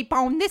sleep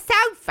on the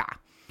sofa?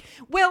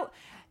 Well,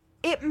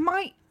 it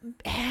might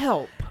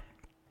help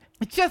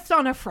just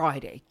on a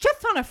Friday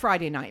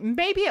night.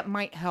 Maybe it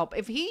might help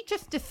if he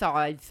just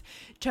decides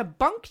to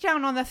bunk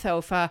down on the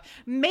sofa,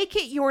 make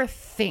it your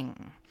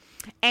thing.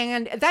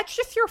 And that's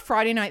just your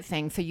Friday night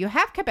thing. So you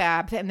have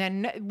kebabs and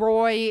then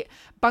Roy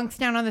bunks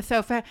down on the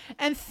sofa,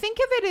 and think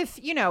of it as,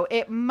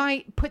 it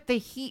might put the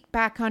heat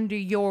back under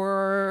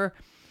your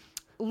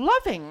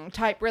loving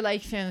type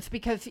relations,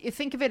 because you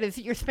think of it as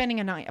you're spending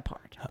a night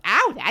apart.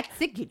 Oh,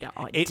 that's a good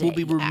idea. It will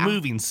be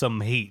removing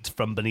some heat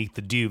from beneath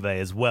the duvet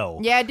as well.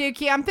 Yeah,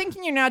 Dookie, I'm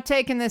thinking you're not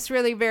taking this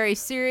really very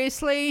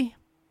seriously.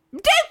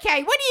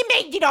 Dookie, what do you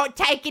mean you're not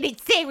taking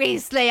it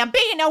seriously? I'm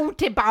being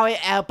haunted by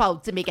a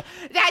poltergeist.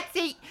 That's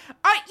it.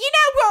 You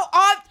know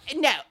what?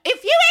 No,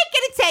 if you ain't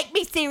going to take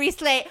me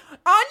seriously,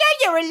 I know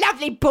you're a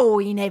lovely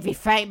boy and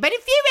everything, but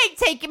if you ain't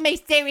taking me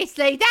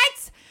seriously,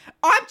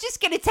 I'm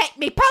just going to take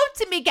me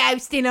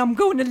poltergeist and I'm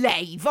going to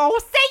leave. I'll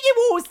see you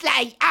all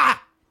later.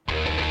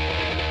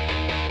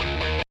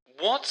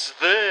 What's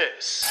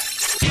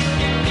this?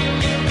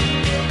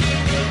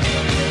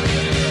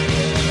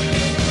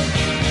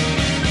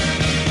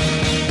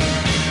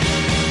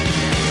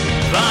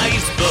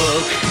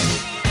 Facebook.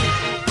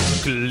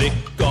 Click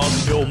on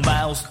your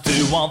mouse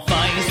to our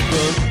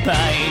Facebook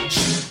page.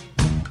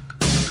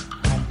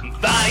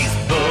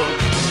 Facebook.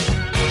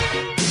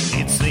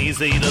 It's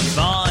easy to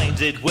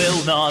find, it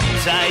will not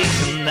take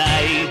an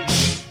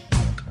age.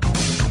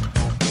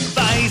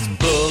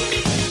 Facebook.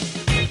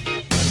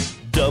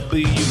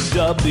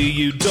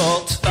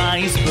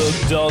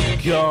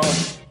 www.facebook.com/.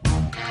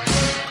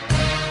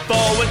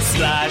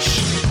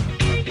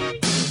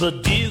 The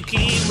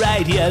Dookie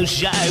Radio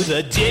Show,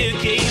 The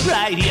Dookie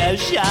Radio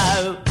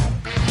Show.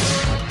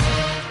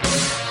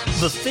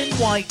 The thin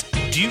white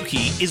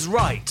Dookie is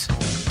right.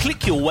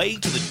 Click your way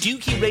to the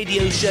Dookie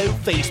Radio Show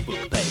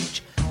Facebook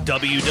page.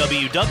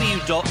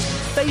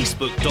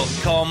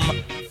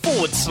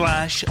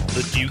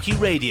 www.facebook.com/The Dookie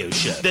Radio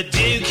Show. The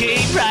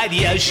Dookie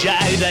Radio Show,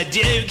 The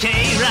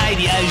Dookie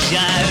Radio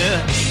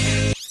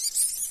Show.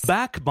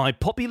 Back by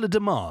popular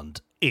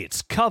demand,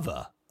 it's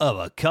Cover of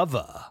a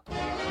Cover.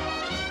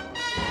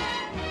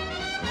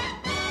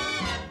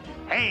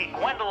 Hey,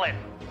 Gwendolyn,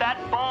 that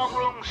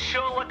ballroom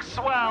sure looks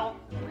swell.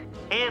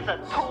 Here's a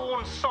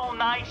tune so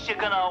nice you're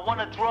gonna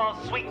wanna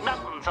draw sweet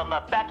nothings on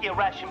the back of your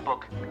ration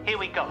book. Here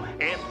we go.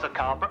 It's a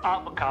cover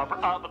of a cover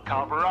of a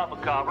cover of a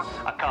cover,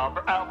 a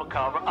cover of a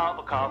cover of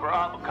a cover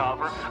of a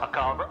cover, a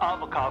cover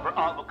of a cover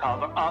of a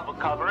cover of a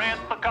cover.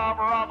 It's the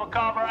cover of a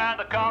cover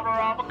and a cover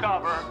of a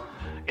cover.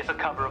 It's a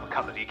cover of a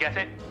cover. Do you get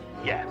it?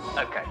 Yeah.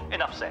 Okay.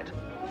 Enough said.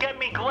 Get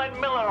me Glenn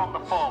Miller on the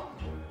phone.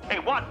 Hey,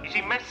 what? Is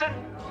he missing?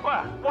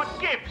 What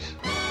gives?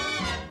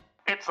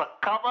 It's a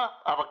cover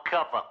of a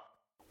cover.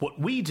 What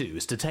we do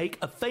is to take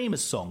a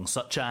famous song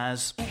such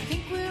as,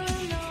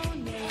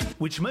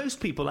 which most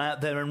people out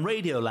there in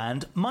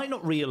Radioland might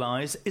not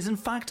realise is in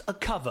fact a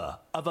cover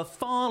of a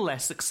far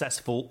less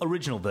successful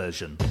original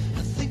version.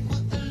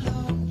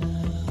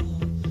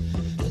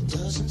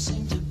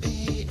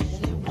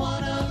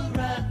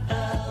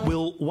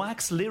 We'll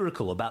wax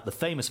lyrical about the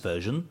famous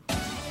version. Oh,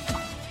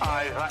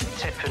 that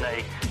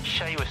Tiffany,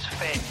 she was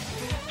fit.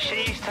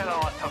 She used to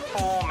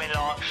perform in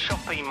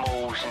shopping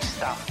malls and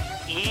stuff.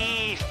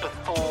 Years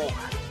before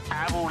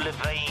Avril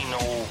Lavigne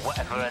or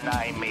whatever her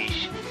name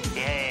is.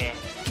 Yeah.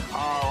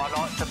 Oh, I'd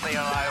like to be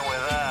alone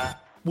with her.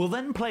 We'll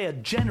then play a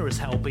generous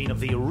helping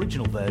of the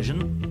original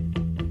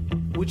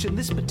version, which in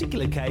this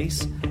particular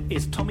case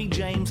is Tommy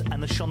James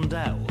and the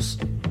Shondells.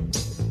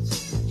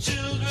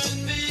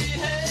 Children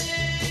behave,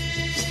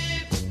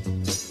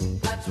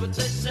 that's what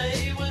they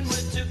say when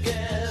we're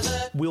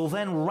together. We'll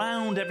then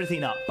round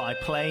everything up by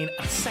playing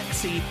a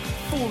sexy,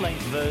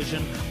 full-length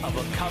version of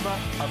a cover,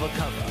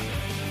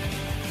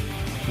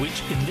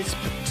 which in this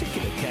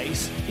particular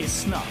case is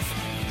Snuff,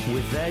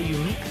 with their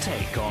unique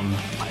take on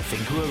I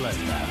Think We're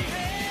Alone Now.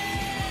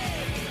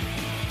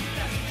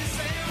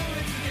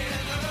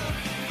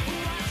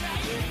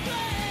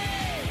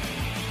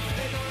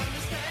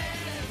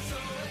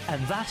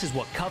 And that is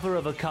what Cover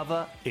of a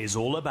Cover is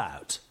all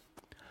about.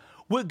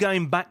 We're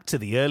going back to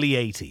the early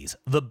 80s,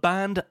 the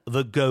band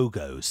The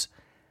Go-Go's.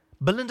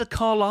 Belinda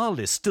Carlisle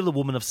is still a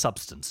woman of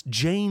substance.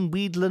 Jane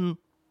Wiedlin,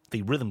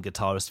 the rhythm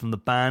guitarist from the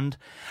band,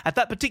 at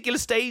that particular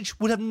stage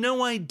would have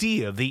no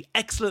idea of the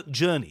excellent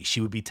journey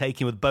she would be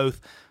taking with both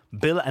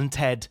Bill and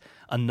Ted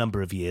a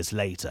number of years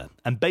later.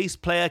 And bass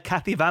player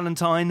Kathy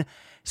Valentine,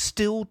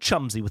 still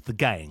chumsy with the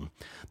gang.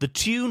 The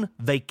tune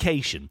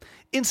Vacation.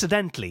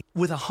 Incidentally,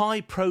 with a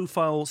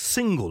high-profile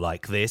single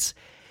like this,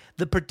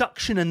 the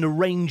production and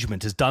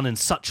arrangement is done in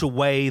such a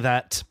way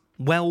that,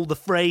 well, the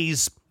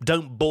phrase,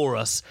 "don't bore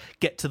us,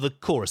 get to the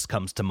chorus"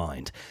 comes to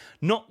mind.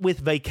 Not with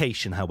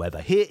Vacation,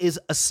 however. Here is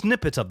a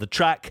snippet of the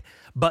track,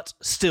 but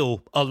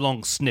still a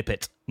long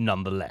snippet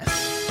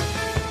nonetheless.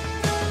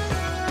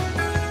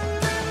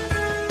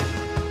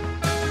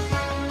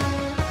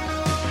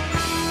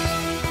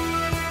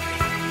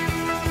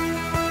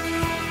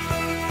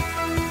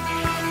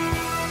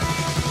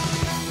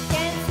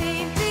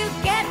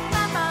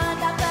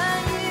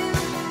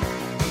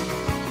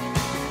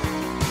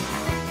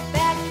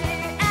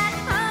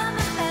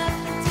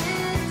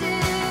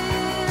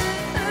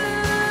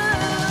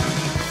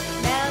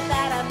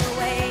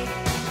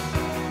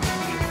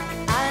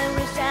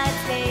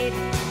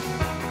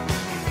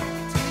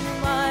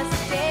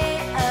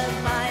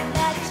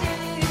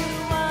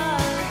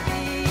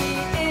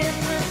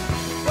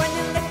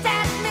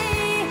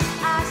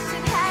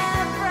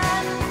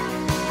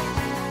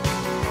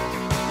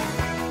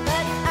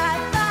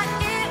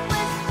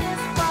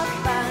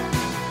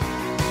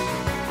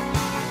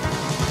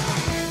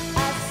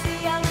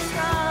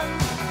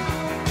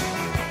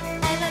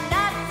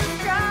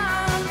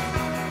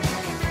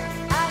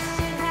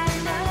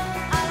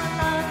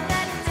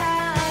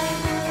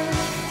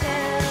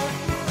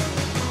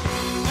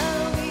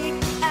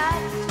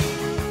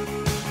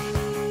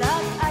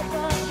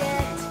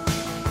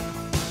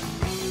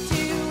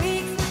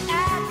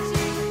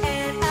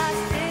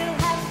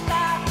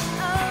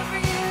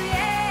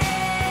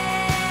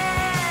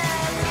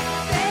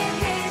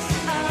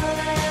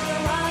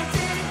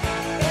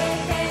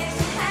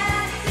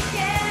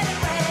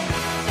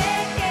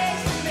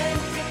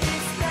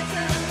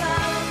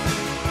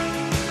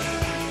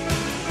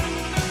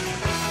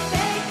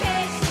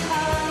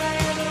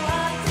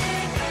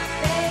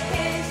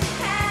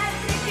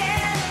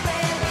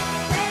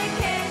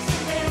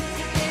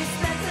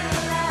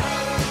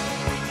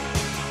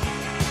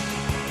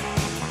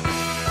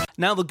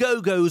 Now, the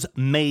Go-Go's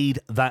made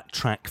that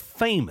track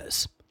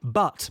famous,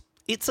 but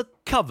it's a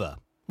cover.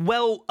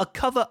 Well, a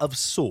cover of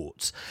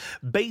sorts.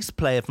 Bass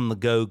player from the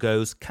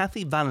Go-Go's,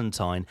 Kathy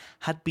Valentine,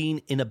 had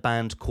been in a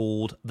band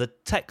called the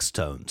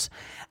Textones,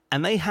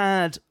 and they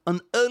had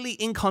an early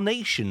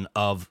incarnation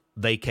of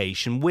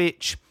Vacation,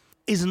 which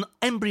is an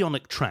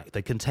embryonic track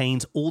that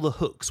contains all the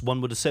hooks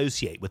one would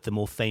associate with the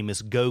more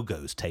famous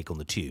Go-Go's take on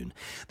the tune.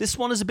 This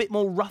one is a bit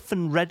more rough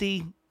and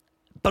ready,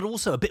 but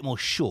also a bit more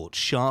short,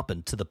 sharp,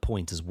 and to the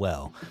point as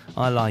well.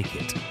 I like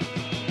it.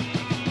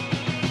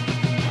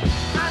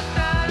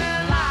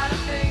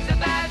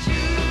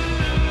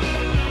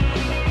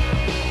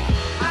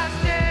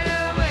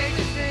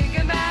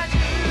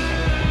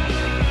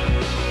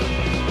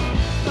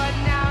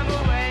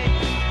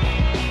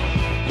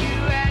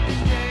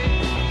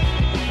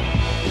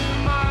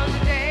 Tomorrow's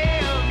the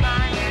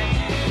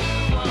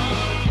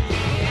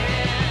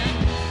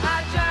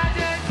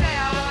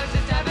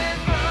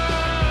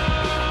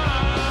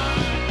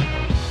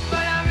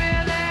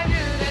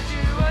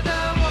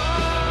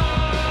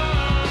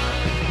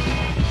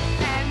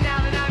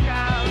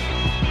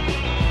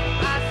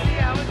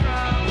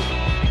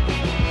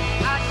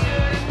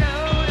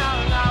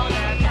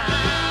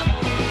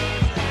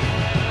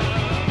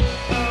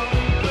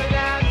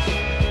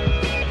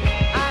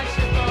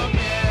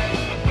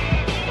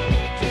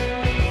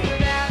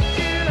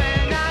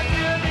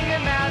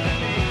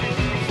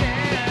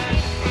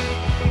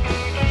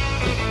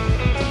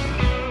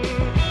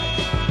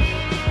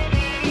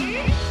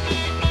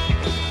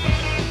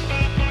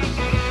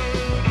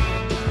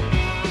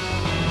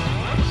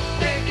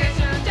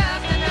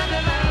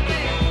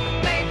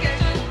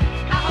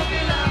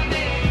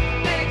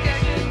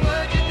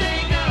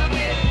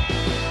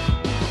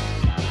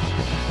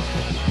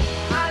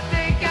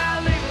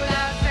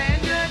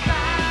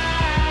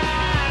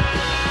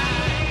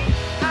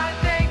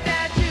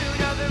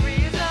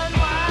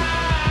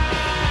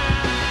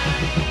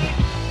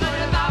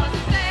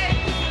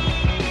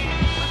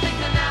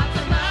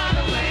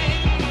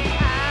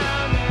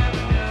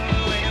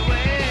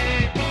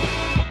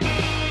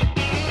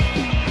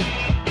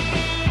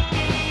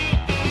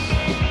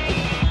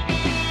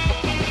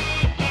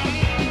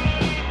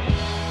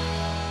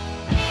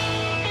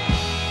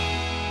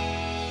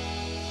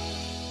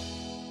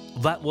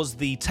That was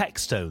the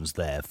Textones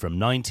there from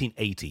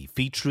 1980,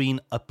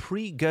 featuring a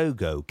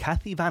pre-Go-Go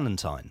Kathy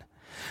Valentine.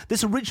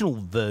 This original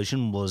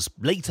version was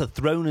later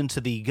thrown into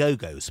the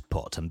Go-Go's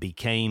pot and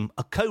became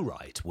a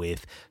co-write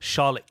with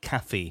Charlotte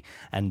Caffey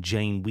and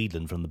Jane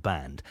Wiedlin from the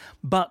band.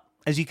 But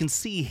as you can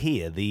see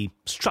here, the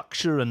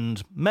structure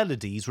and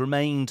melodies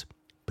remained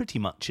pretty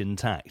much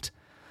intact.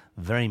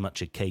 Very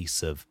much a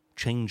case of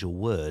change a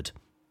word,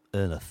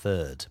 earn a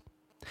third.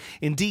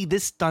 Indeed,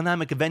 this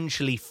dynamic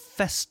eventually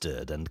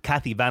festered, and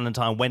Kathy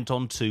Valentine went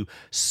on to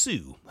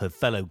sue her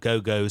fellow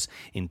Go-Go's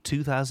in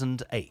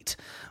 2008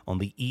 on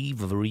the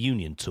eve of a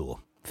reunion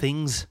tour.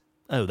 Things,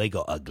 they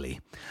got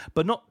ugly.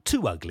 But not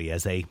too ugly,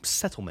 as a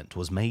settlement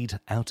was made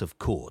out of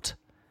court.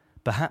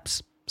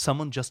 Perhaps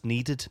someone just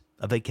needed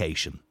a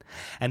vacation.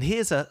 And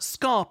here's a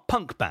ska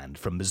punk band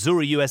from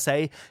Missouri,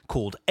 USA,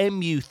 called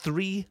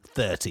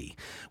MU330,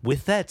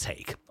 with their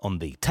take on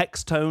the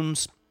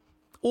Textones,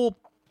 or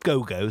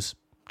Go-Go's.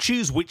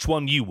 Choose which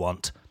one you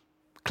want.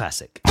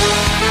 Classic.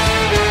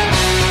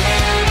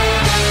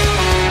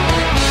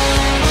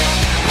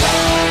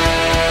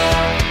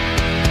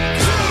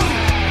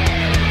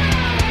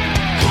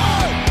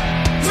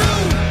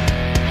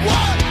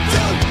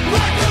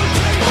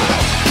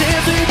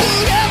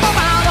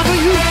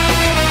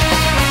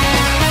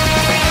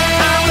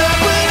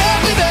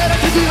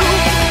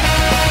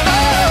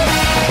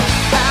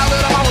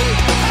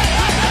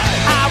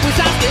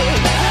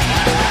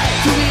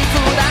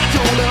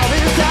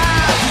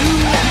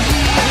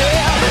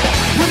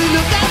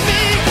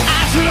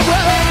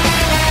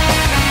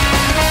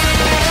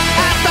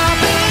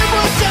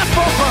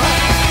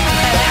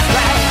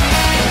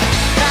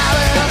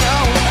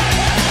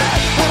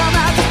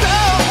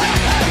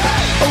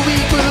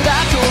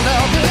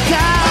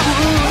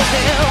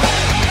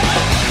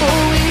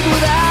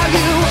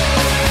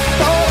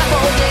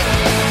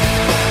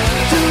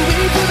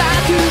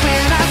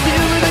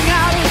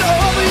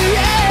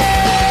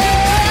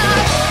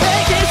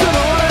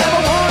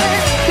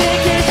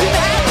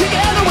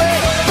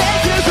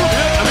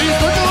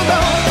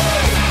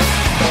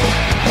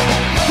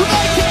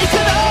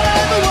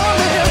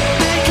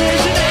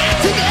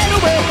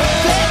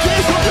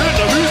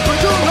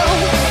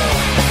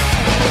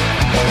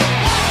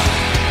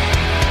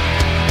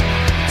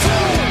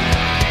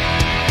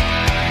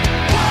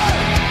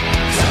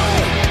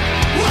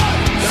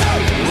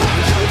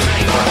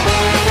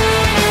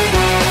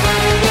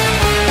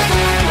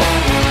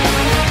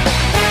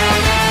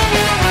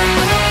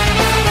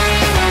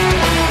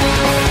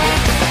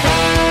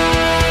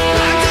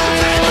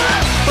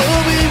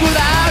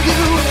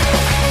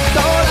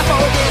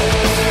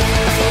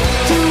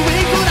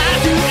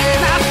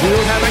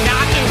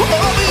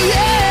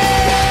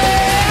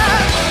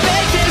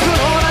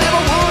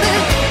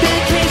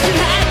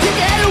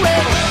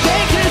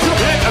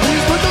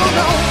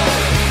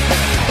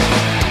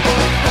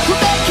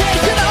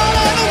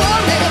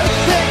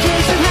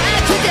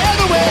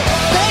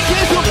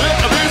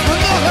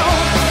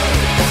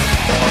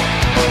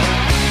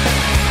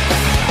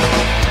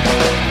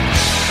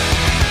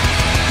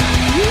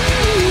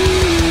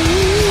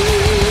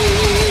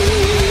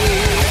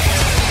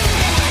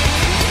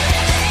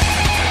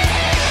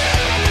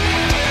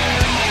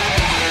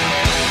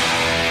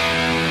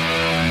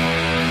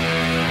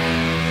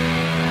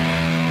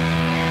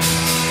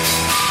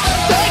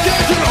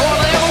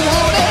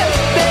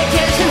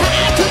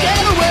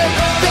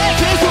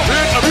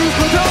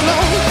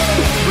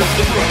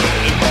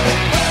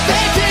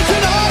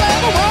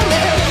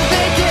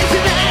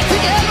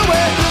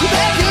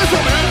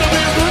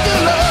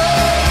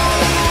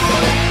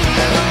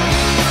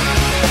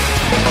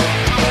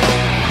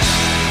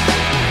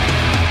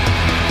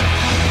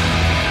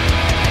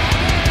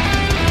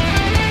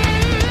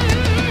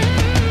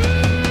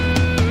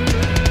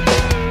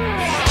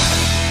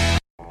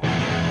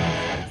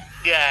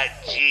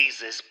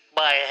 Jesus,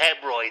 my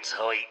hemorrhoids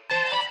height.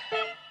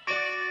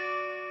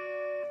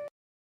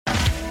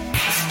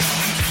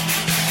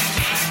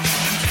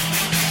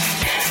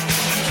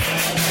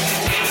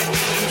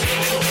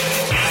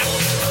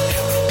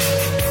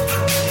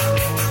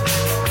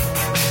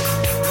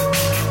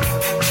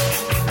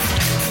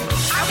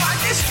 I walk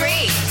the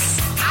streets.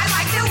 I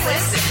like to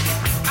listen.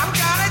 I'm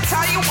gonna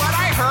tell you what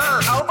I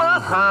heard.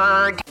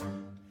 Overheard.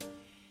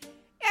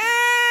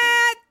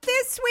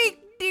 This week,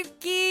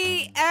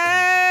 Dookie,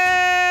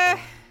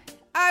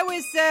 I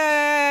was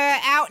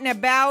out and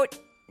about,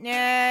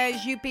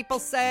 as you people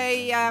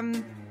say. I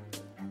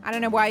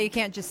don't know why you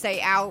can't just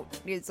say out.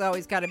 It's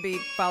always got to be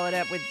followed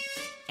up with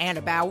and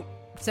about.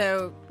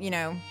 So,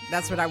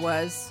 that's what I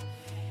was.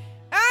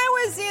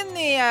 I was in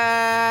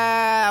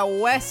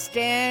the West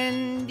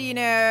End,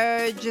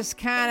 just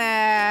kind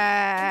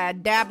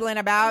of dabbling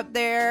about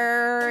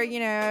there,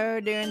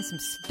 doing some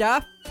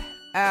stuff.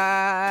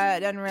 It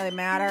doesn't really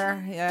matter.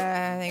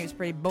 I think it's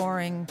pretty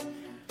boring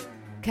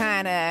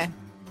kind of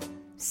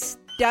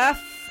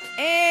stuff.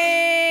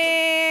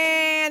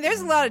 And man,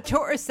 there's a lot of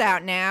tourists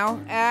out now.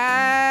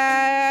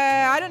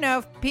 I don't know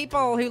if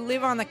people who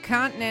live on the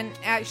continent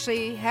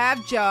actually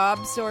have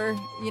jobs or,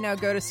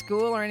 go to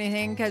school or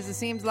anything, because it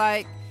seems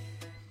like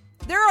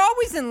they're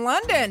always in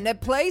London. The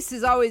place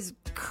is always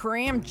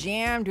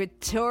jammed with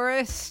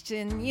tourists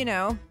and,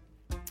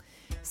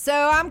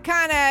 So I'm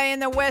kind of in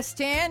the West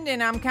End,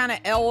 and I'm kind of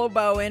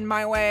elbowing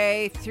my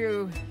way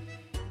through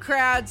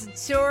crowds of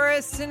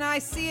tourists, and I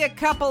see a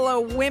couple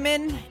of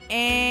women,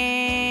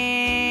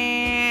 and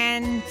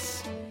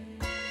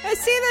I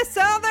see this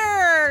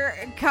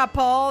other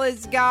couple,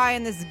 this guy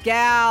and this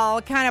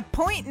gal, kind of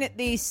pointing at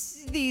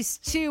these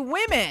two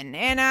women,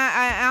 and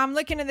I'm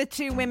looking at the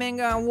two women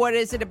going, what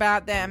is it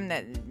about them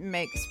that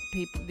makes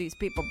these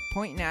people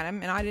pointing at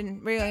them? And I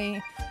didn't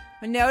really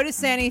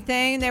notice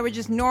anything. They were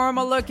just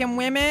normal looking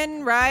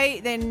women,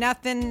 right? There's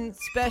nothing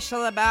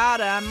special about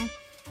them.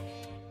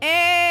 And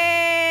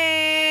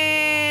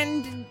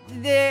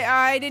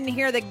I didn't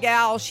hear the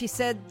gal. She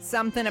said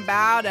something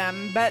about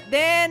him. But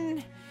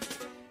then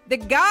the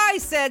guy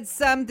said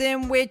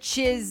something, which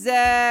is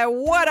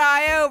what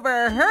I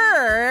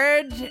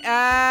overheard.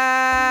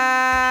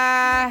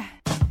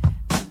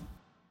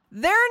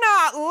 They're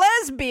not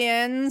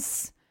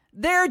lesbians.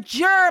 They're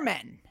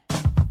German.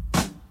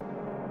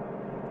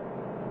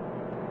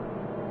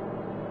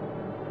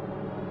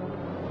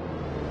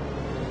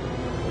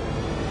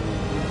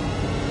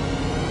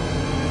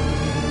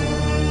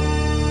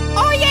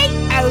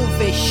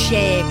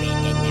 Oversharing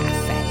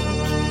enough,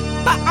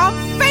 but I'm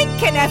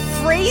thinking of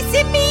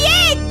freezing me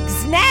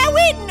eggs now,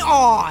 isn't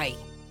I?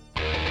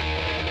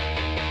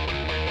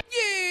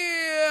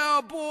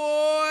 Yeah,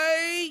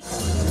 boy.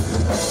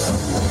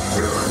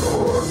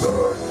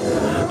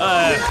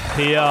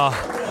 Yeah.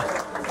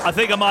 I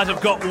think I might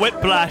have got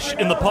whiplash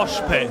in the posh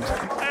pit.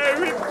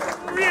 Oh, it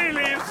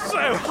really is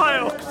so high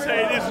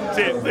octane, isn't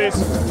it, this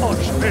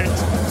posh pit?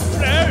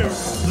 No!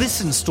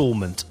 This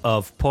instalment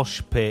of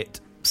Posh Pit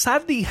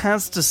sadly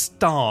has to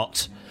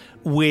start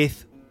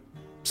with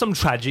some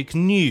tragic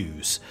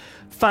news.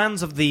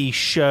 Fans of the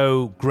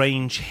show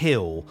Grange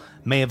Hill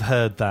may have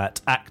heard that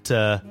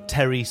actor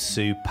Terry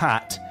Sue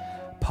Patt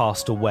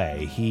passed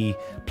away. He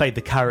played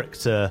the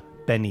character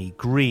Benny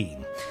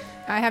Green.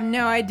 I have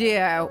no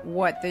idea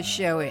what this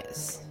show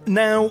is.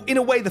 Now, in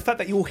a way, the fact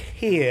that you're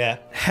here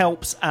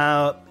helps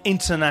our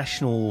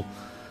international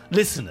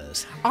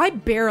listeners. I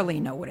barely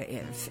know what it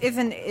is.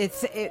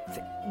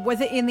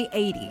 Was it in the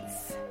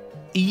 80s?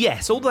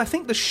 Yes, although I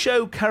think the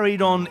show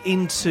carried on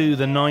into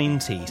the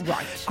 90s.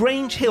 Right.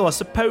 Grange Hill, I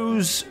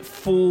suppose,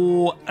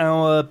 for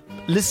our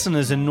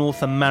listeners in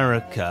North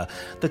America,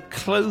 the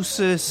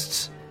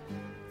closest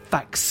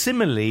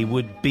facsimile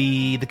would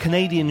be the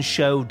Canadian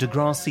show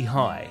Degrassi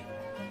High.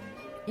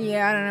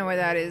 Yeah, I don't know what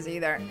that is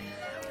either.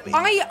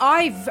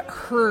 I've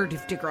heard of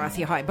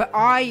Degrassi High, but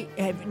I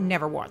have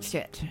never watched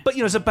it. But,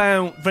 it's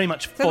about very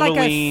much So following...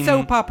 like a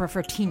soap opera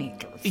for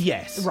teenagers.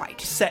 Yes.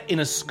 Right. Set in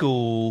a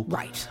school.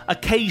 Right.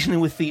 Occasionally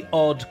with the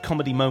odd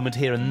comedy moment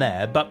here and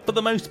there, but for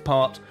the most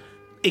part,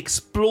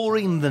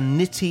 exploring the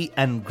nitty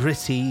and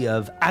gritty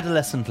of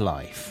adolescent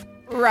life.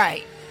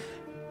 Right.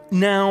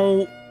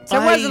 Now...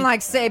 So it wasn't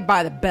like Saved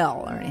by the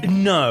Bell or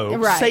anything. No.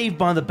 Right. Saved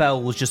by the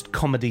Bell was just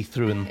comedy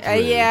through and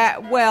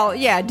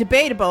through.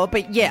 Debatable,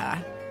 but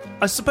yeah.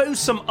 I suppose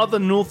some other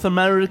North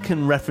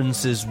American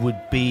references would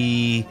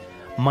be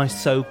My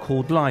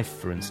So-Called Life,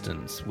 for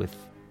instance, which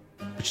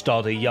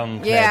starred a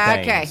young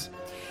Claire Danes. Okay.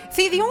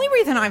 See, the only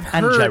reason I've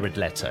heard... And Jared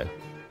Leto.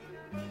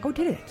 Oh,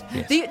 did it?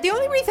 Yes. The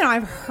only reason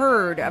I've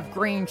heard of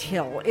Grange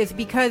Hill is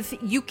because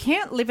you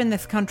can't live in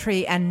this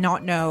country and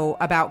not know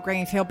about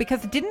Grange Hill,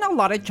 because didn't a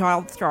lot of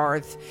child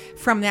stars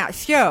from that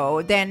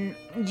show then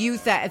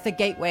use that as a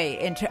gateway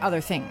into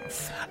other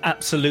things?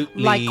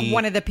 Absolutely. Like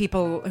one of the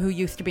people who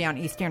used to be on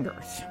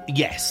EastEnders.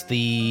 Yes,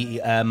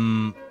 the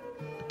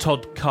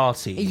Todd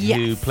Carty, Yes.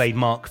 who played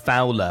Mark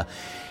Fowler.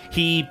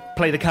 He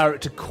played a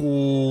character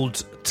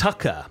called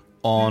Tucker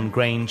on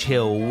Grange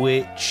Hill,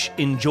 which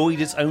enjoyed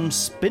its own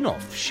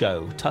spin-off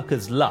show,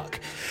 Tucker's Luck.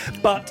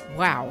 But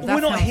Wow, that we're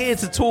not sounds- here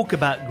to talk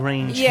about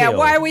Grange Yeah, Hill.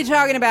 why are we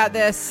talking about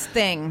this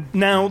thing?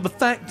 Now, the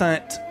fact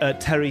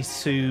that Terry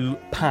Sue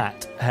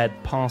Patt had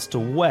passed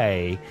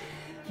away,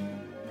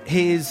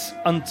 his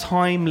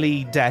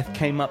untimely death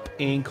came up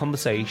in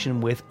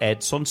conversation with Ed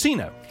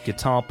Sonsino,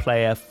 guitar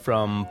player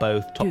from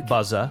both Top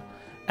Buzzer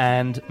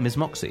and Ms.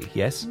 Moxie,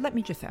 yes? Let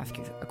me just ask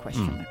you a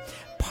question.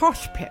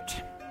 Posh Pit,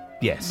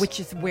 Yes. which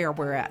is where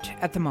we're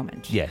at the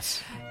moment.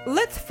 Yes.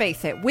 Let's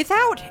face it,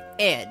 without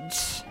Ed,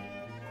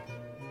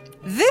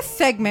 this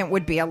segment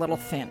would be a little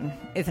thin,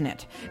 isn't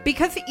it?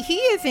 Because he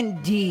is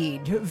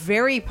indeed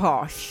very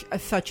posh,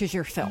 such as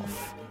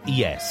yourself.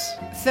 Yes.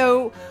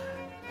 So,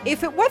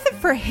 if it wasn't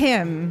for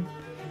him,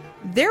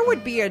 there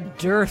would be a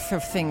dearth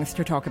of things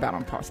to talk about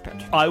on Posh Pit.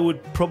 I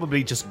would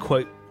probably just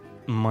quote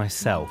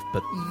myself,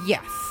 but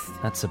Yes.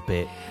 that's a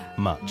bit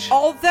much.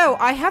 Although,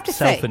 I have to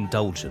say,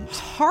 Self-indulgent.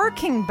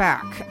 harking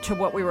back to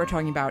what we were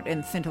talking about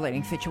in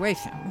scintillating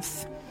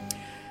situations,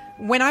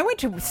 when I went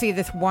to see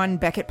this one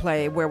Beckett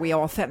play where we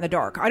all sat in the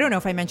dark, I don't know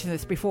if I mentioned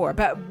this before,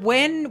 but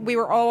when we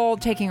were all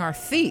taking our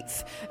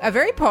seats, a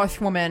very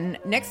posh woman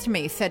next to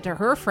me said to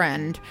her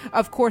friend,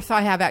 "Of course,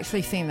 I have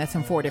actually seen this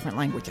in 4 different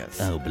languages."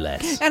 Oh,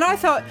 bless. And I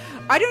thought,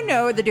 I don't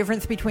know the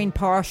difference between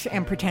posh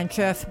and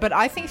pretentious, but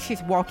I think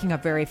she's walking a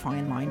very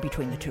fine line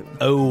between the two.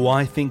 Oh,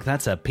 I think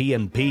that's a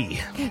P&P.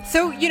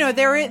 So,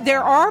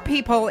 there are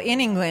people in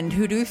England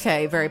who do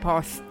say very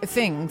posh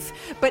things,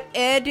 but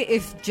Ed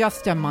is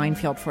just a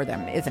minefield for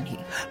them, isn't he?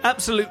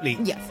 Absolutely.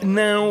 Yes.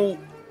 Now,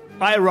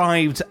 I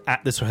arrived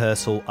at this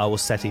rehearsal. I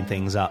was setting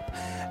things up.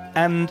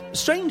 And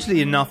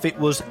strangely enough, it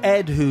was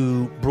Ed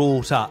who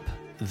brought up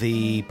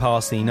the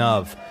passing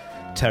of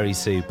Terry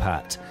Sue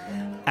Pat.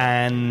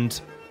 And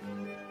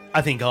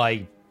I think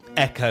I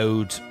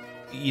echoed,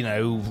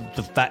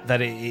 the fact that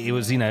it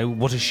was,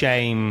 what a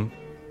shame.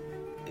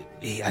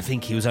 I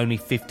think he was only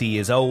 50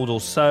 years old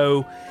or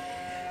so.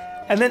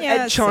 And then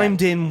Ed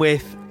chimed in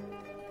with,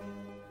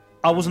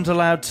 I wasn't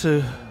allowed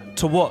to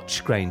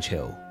watch Grange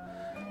Hill.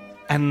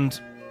 And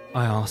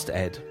I asked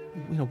Ed,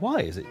 why?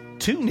 Is it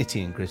too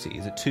nitty and gritty?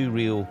 Is it too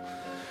real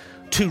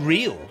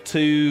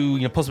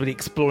to possibly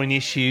exploring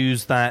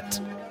issues that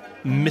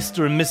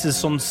Mr. and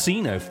Mrs.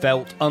 Sonsino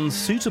felt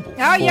unsuitable?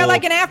 Oh, yeah,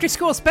 like an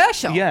after-school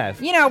special. Yeah.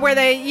 Where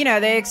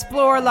they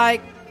explore,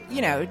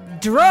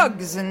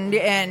 drugs and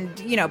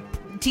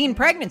teen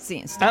pregnancy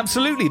and stuff.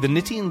 Absolutely, the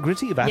nitty and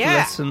gritty of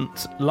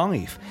adolescent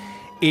life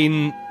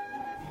in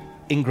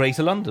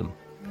Greater London.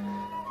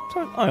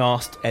 So I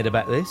asked Ed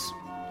about this,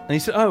 and he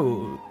said,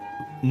 "Oh,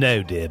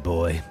 no, dear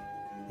boy.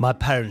 My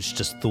parents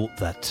just thought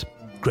that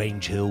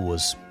Grange Hill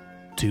was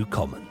too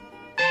common."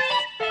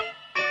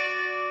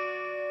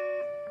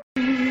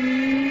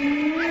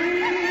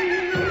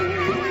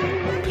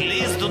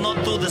 Please do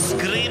not do the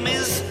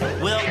screamies.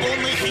 We're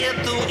only here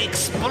to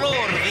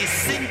explore the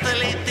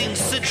scintillating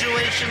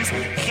situations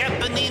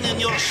happening in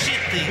your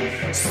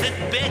city. Sit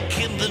back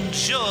and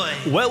enjoy.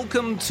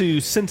 Welcome to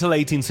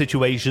Scintillating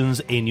Situations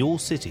in Your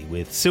City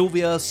with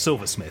Sylvia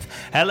Silversmith.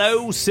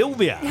 Hello,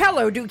 Sylvia.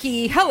 Hello,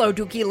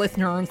 Dookie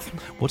listeners.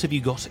 What have you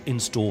got in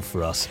store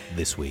for us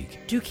this week?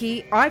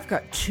 Dookie, I've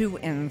got 2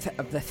 ends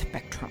of the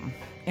spectrum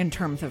in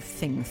terms of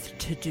things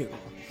to do.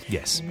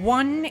 Yes.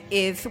 One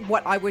is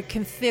what I would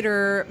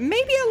consider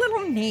maybe a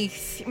little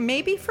niche,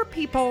 maybe for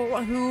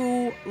people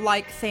who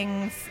like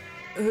things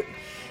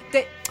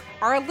that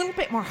are a little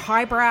bit more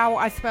highbrow,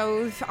 I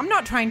suppose. I'm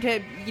not trying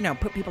to,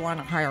 put people on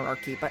a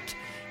hierarchy, but,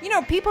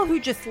 people who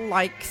just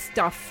like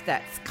stuff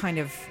that's kind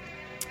of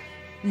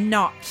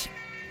not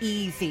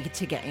easy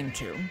to get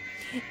into.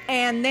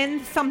 And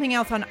then something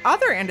else on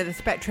other end of the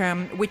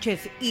spectrum, which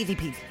is easy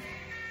peasy.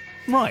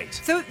 Right.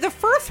 So the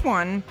first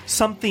one...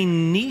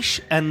 Something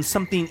niche and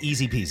something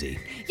easy peasy.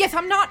 Yes,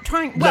 I'm not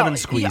trying... Lemon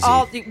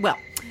squeezy.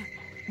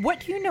 What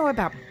do you know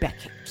about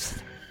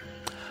Beckett?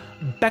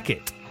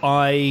 Beckett.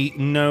 I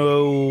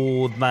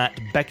know that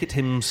Beckett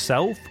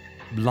himself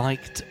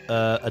liked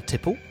a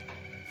tipple.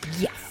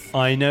 Yes.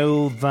 I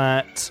know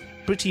that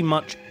pretty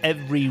much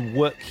every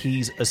work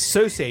he's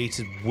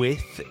associated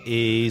with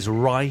is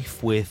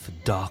rife with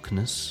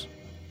darkness.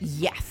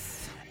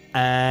 Yes.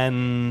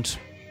 And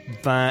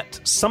that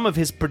some of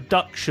his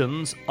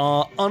productions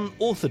are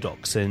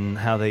unorthodox in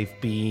how they've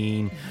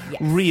been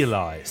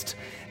realised.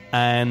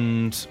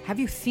 And have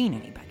you seen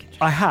any Beckett?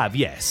 I have,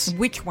 yes.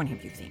 Which one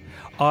have you seen?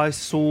 I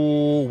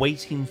saw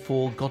Waiting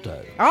for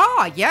Godot.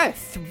 Ah,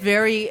 yes.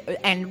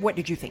 And what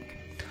did you think?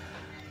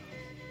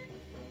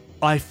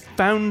 I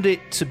found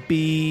it to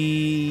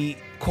be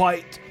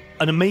quite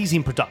an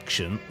amazing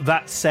production.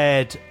 That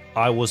said,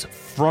 I was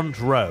front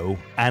row,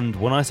 and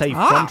when I say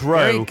front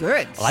row, very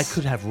good. I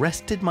could have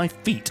rested my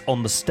feet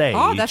on the stage.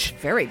 Oh, that's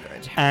very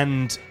good.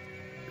 And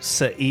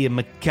Sir Ian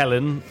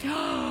McKellen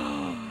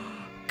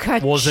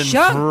was in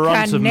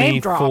front of me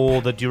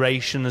for the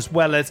duration, as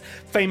well as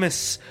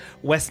famous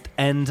West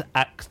End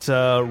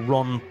actor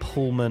Ron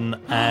Pullman,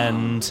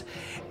 and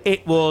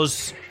it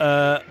was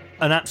an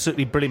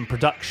absolutely brilliant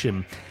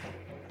production.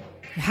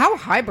 How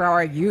highbrow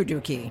are you,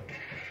 Dookie?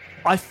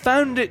 I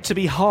found it to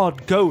be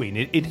hard going.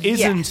 It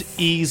isn't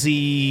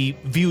easy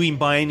viewing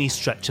by any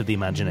stretch of the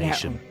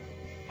imagination.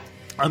 No.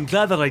 I'm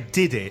glad that I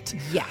did it.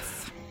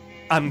 Yes.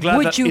 I'm glad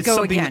Would that you it's go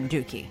something again,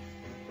 Dookie?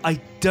 I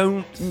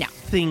don't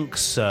think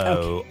so.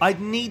 Okay.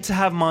 I'd need to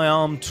have my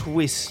arm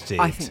twisted.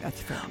 I think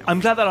that's fair enough. I'm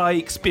glad that I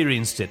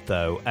experienced it,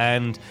 though,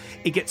 and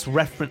it gets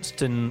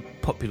referenced in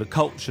popular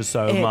culture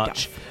so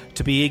much.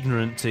 To be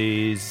ignorant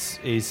is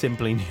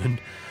simply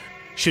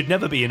should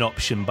never be an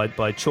option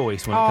by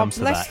choice when it comes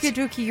to that. Bless you,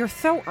 Dookie. You're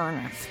so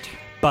earnest.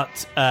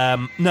 But,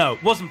 no,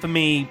 it wasn't for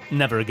me.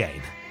 Never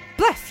again.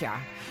 Bless ya.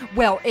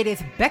 Well, it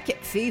is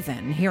Beckett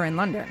season here in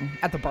London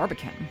at the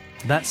Barbican.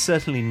 That's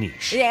certainly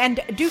niche. And,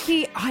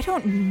 Dookie, I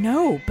don't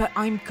know, but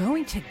I'm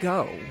going to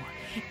go.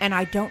 And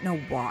I don't know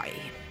why.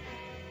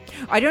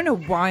 I don't know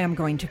why I'm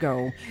going to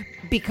go.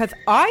 Because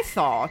I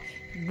saw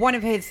one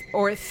of his,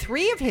 or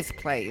 3 of his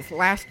plays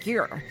last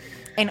year.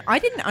 And I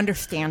didn't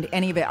understand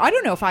any of it. I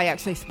don't know if I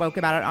actually spoke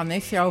about it on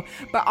this show,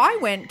 but I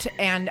went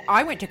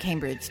to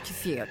Cambridge to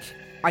see it.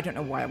 I don't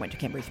know why I went to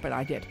Cambridge, but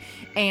I did.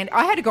 And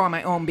I had to go on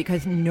my own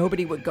because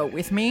nobody would go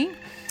with me.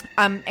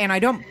 And I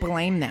don't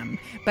blame them.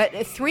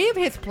 But 3 of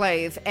his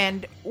plays,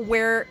 and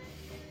where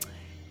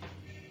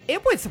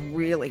it was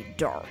really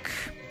dark.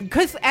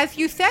 Because, as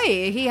you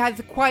say, he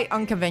has quite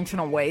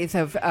unconventional ways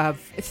of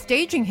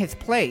staging his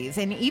plays.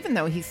 And even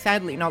though he's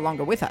sadly no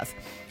longer with us,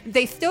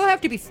 they still have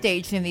to be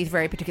staged in these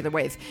very particular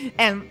ways.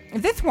 And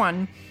this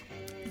one,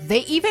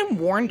 they even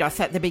warned us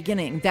at the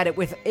beginning that it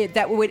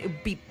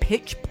would be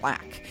pitch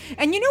black.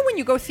 And you know when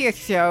you go see a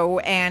show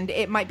and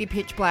it might be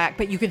pitch black,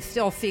 but you can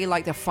still see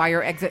like the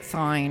fire exit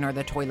sign or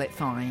the toilet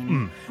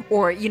sign,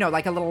 or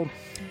like a little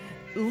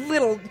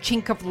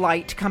chink of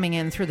light coming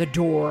in through the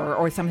door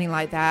or something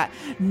like that.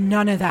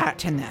 None of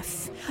that in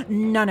this.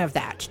 None of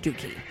that,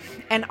 Dookie.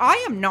 And I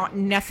am not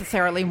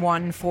necessarily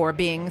one for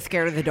being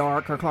scared of the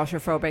dark or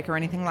claustrophobic or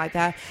anything like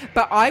that,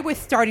 but I was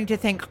starting to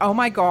think, oh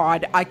my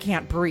God, I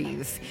can't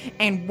breathe.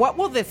 And what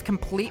will this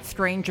complete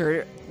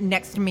stranger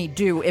next to me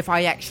do if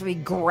I actually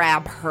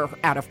grab her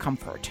out of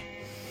comfort?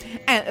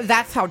 And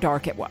that's how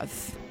dark it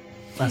was.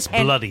 That's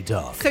bloody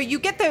dark. So you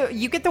get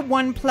the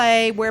one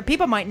play where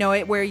people might know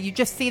it, where you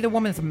just see the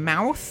woman's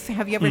mouth.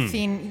 Have you ever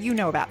seen? You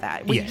know about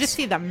that? Where Yes. you just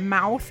see the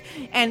mouth,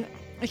 and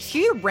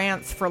she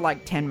rants for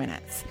like 10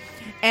 minutes,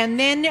 and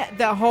then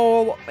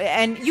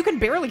and you can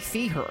barely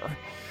see her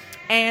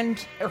and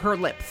her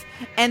lips,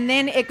 and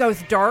then it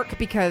goes dark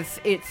because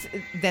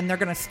then they're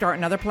going to start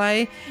another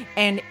play,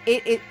 and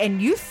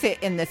and you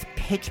sit in this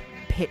pitch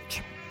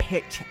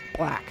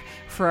black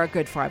for a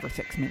good 5 or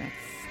 6 minutes.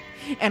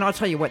 And I'll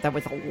tell you what, that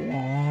was a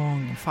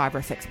long 5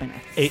 or 6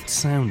 minutes. It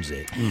sounds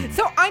it.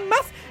 So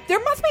there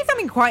must be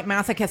something quite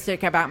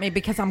masochistic about me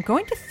because I'm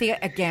going to see it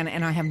again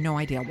and I have no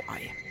idea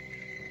why.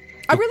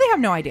 I really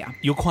have no idea.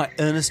 You're quite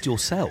earnest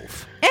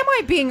yourself. Am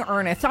I being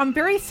earnest? I'm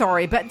very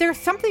sorry, but there's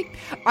something,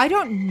 I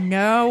don't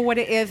know what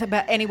it is,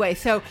 but anyway,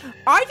 so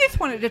I just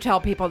wanted to tell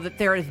people that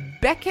there is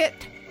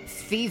Beckett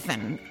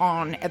season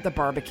on at the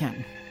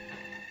Barbican.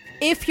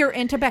 If you're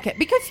into Beckett,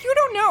 because you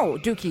don't know,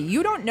 Dookie,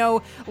 you don't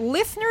know.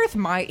 Listeners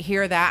might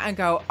hear that and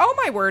go, oh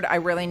my word, I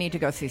really need to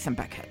go see some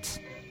Beckett.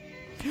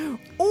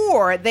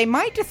 Or they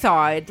might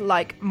decide,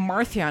 like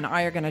Marcia and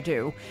I are going to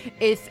do,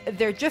 is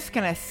they're just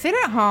going to sit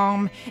at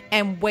home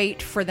and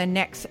wait for the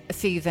next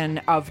season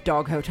of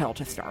Dog Hotel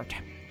to start.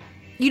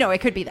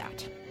 It could be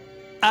that.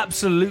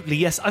 Absolutely,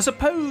 yes. I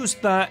suppose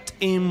that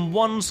in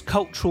one's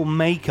cultural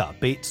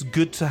makeup, it's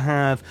good to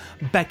have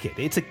Beckett.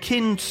 It's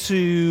akin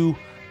to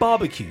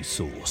barbecue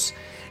sauce.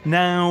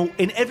 Now,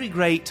 in every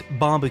great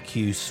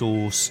barbecue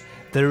sauce,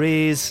 there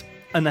is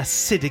an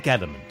acidic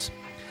element.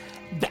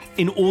 Yes.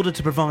 In order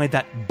to provide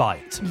that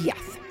bite. Yes.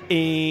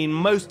 In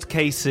most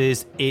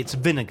cases, it's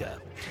vinegar.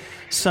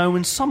 So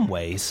in some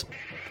ways,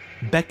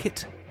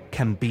 Beckett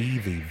can be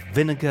the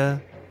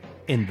vinegar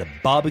in the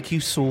barbecue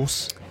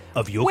sauce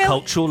of your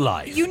cultural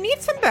life. You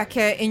need some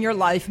Beckett in your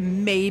life,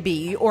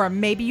 maybe, or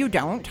maybe you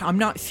don't. I'm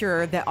not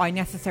sure that I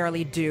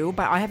necessarily do,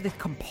 but I have this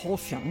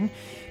compulsion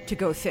to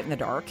go sit in the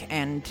dark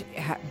and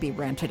be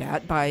ranted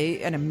at by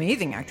an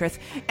amazing actress.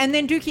 And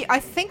then, Dookie, I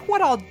think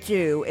what I'll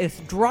do is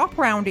drop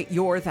round at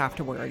yours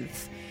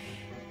afterwards,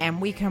 and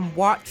we can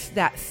watch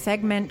that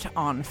segment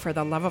on For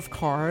the Love of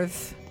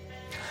Cars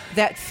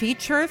that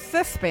features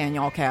the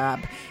Spaniel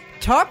Cab.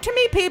 Talk to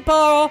me,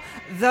 people.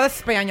 The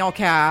Spaniel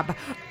Cab.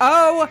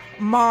 Oh,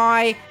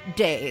 my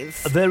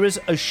days. There is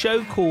a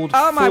show called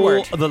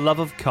For the Love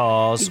of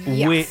Cars,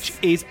 Yes. which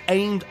is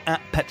aimed at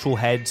petrol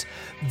heads,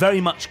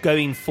 very much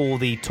going for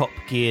the Top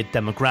Gear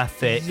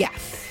demographic.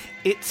 Yes.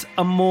 It's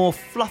a more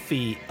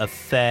fluffy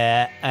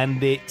affair,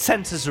 and it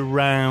centres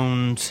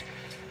around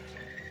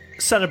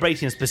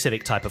celebrating a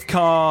specific type of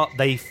car.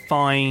 They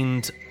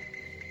find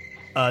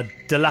a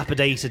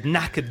dilapidated,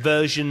 knackered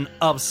version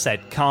of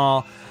said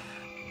car,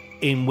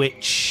 in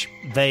which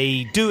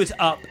they do it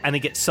up and it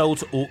gets sold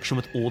to auction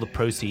with all the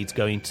proceeds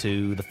going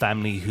to the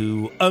family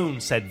who own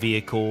said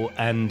vehicle,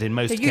 and in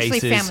most They're cases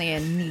usually family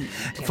in need.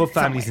 for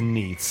families in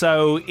need.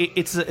 So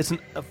it's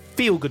a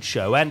feel-good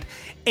show, and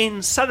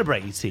in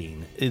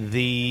celebrating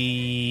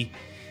the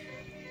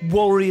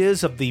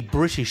warriors of the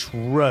British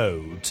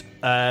road,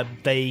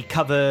 they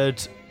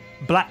covered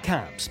black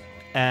cabs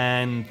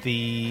and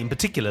in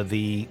particular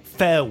the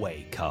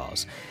Fairway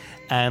cars,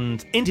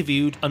 and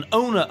interviewed an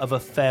owner of a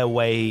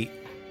Fairway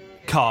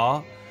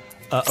car,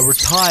 a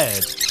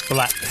retired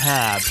black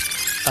cab,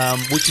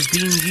 which is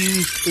being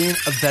used in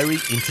a very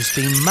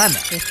interesting manner.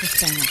 It's the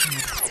Spaniel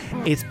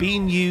Cab. It's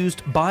being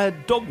used by a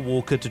dog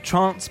walker to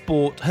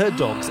transport her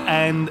dogs,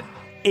 and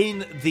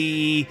in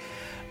the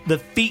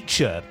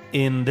feature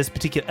in this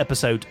particular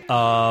episode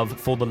of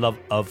For the Love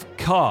of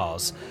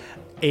Cars,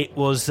 it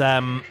was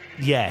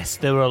yes,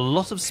 there were a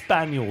lot of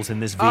spaniels in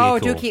this vehicle. Oh,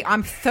 Dookie,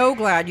 I'm so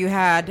glad you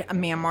had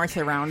me and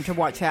Marcia around to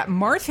watch that.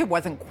 Marcia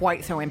wasn't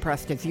quite so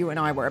impressed as you and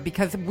I were,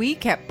 because we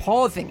kept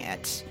pausing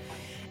it.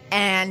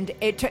 And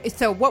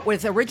so what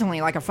was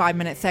originally like a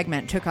 5-minute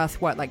segment took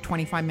us, like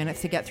 25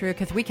 minutes to get through,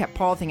 because we kept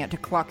pausing it to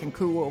cluck and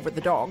coo over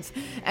the dogs.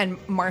 And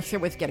Marcia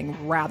was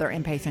getting rather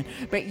impatient.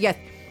 But yes,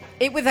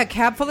 It was a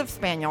cab full of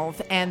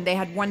spaniels, and they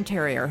had one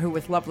terrier who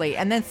was lovely.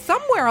 And then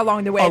somewhere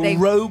along the way, A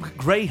rogue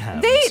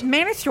greyhound. they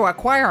managed to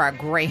acquire a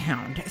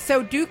greyhound.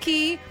 So,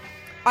 Dookie,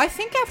 I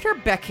think after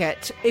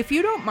Beckett, if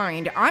you don't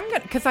mind,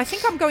 because I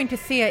think I'm going to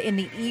see it in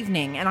the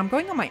evening, and I'm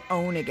going on my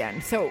own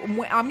again. So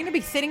I'm going to be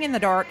sitting in the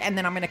dark, and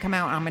then I'm going to come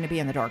out, and I'm going to be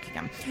in the dark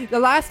again. The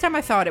last time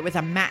I saw it, it was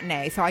a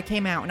matinee, so I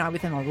came out, and I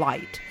was in a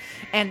light.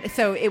 And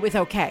so it was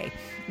okay.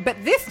 But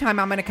this time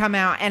I'm going to come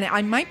out, and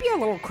I might be a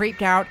little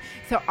creeped out.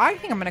 So I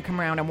think I'm going to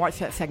come around and watch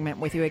that segment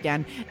with you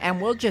again,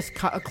 and we'll just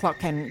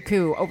cluck and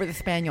coo over the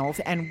spaniels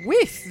and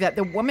wish that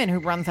the woman who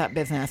runs that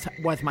business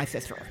was my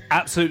sister.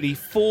 Absolutely.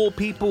 For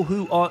people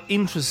who are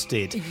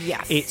interested.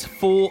 Yes. It's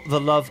For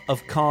the Love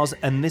of Cars,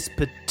 and this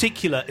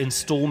particular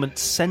installment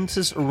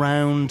centres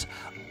around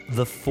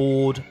the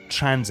Ford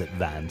Transit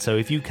van. So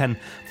if you can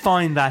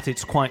find that,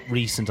 it's quite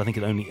recent. I think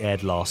it only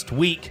aired last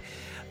week.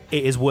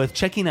 It is worth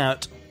checking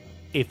out,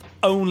 if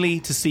only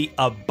to see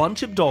a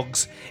bunch of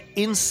dogs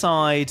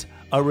inside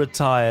a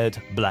retired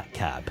black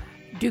cab.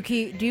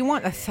 Dookie, do you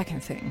want a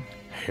second thing?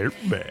 Help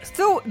me.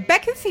 So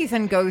Beckett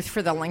season goes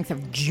for the length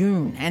of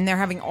June, and they're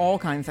having all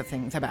kinds of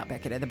things about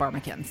Beckett at the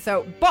Barbican.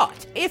 So,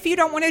 but if you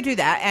don't want to do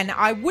that, and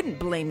I wouldn't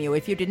blame you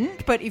if you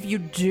didn't, but if you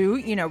do,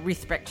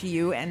 respect to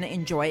you and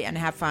enjoy and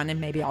have fun,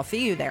 and maybe I'll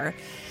see you there.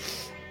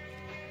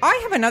 I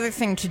have another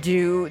thing to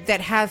do that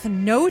has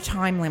no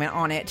time limit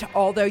on it,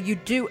 although you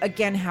do,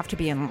 again, have to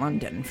be in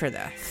London for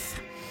this.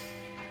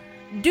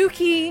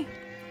 Dookie,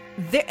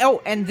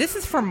 and this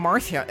is for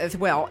Marcia as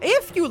well.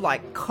 If you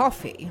like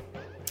coffee,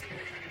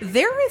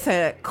 there is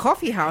a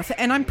coffee house,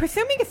 and I'm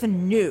presuming it's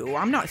new,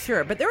 I'm not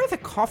sure, but there is a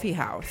coffee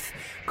house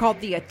called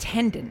The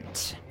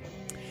Attendant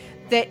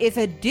that is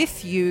a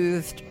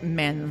disused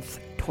men's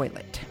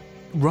toilet.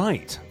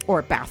 Right.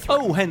 Or bathroom.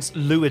 Oh, hence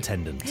Loo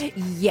Attendant.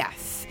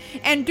 Yes.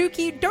 And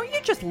Dookie, don't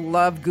you just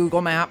love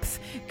Google Maps?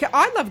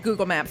 I love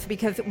Google Maps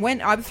because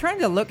when I was trying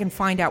to look and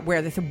find out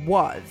where this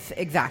was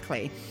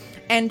exactly,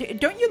 and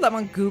don't you love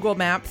on Google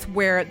Maps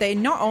where they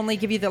not only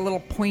give you the little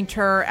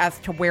pointer as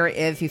to where it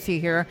is, you see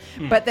here,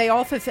 but they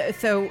also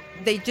so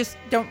they just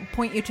don't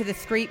point you to the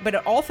street, but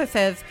it also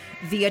says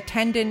The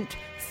Attendant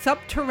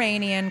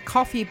Subterranean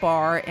Coffee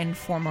Bar and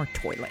Former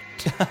Toilet.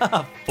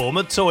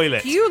 Former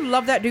toilet. Do you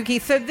love that, Dookie?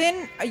 So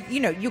then,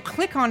 you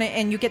click on it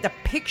and you get the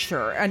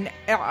picture. And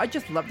I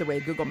just love the way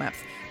Google Maps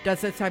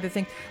does this type of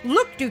thing.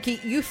 Look,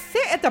 Dookie, you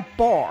sit at the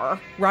bar,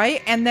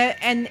 right? And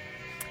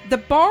the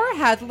bar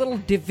has little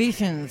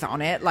divisions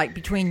on it, like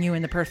between you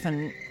and the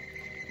person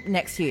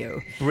next to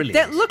you. Brilliant.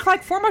 That look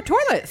like former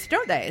toilets,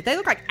 don't they? They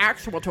look like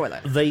actual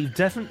toilets. They've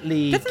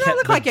definitely Doesn't that kept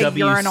look the like a WC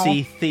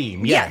urinal?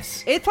 theme.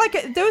 Yes. It's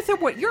like, those are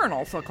what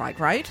urinals look like,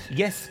 right?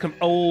 Yes,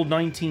 old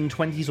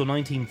 1920s or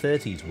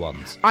 1930s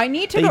ones. I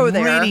need to They go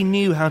there. really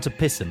knew how to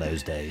piss in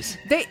those days.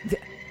 Didn't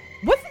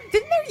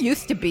there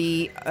used to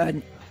be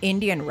an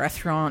Indian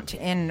restaurant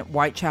in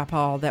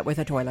Whitechapel that was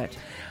a toilet?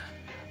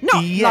 No,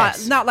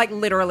 Yes. not like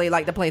literally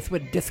like the place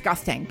was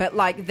disgusting, but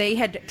like they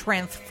had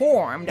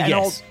transformed an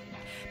Yes. old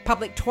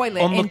public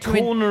toilet On the into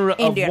corner an of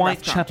Indian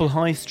Whitechapel restaurant.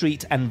 High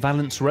Street and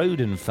Valence Road,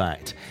 in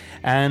fact.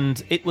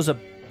 And it was a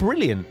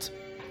brilliant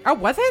Oh,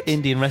 was it?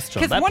 Indian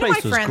restaurant. Because That one of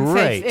place my was friends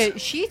great.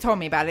 said, she told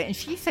me about it, and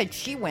she said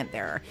she went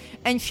there.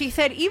 And she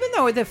said even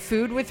though the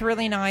food was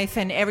really nice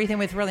and everything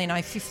was really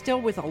nice, she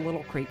still was a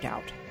little creeped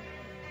out.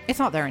 It's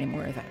not there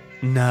anymore, is it?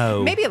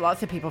 No. Maybe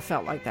lots of people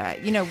felt like that,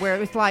 where it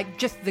was like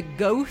just the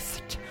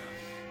ghost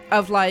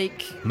of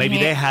like... Maybe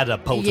they had a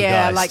poltergeist.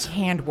 Yeah, like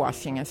hand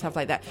washing and stuff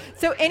like that.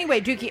 So anyway,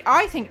 Dookie,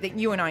 I think that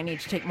you and I need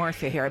to take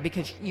Marcia here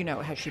because you know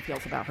how she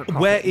feels about her coffee.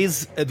 Where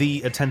is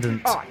the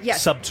Attendant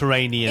Yes.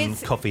 subterranean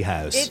It's- coffee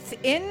house? It's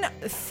in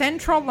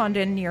central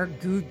London near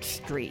Goodge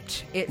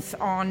Street. It's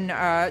on,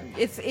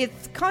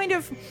 it's kind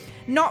of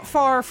not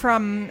far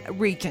from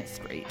Regent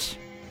Street.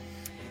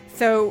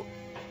 So...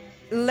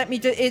 Let me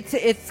just,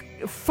 it's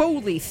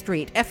Foley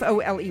Street,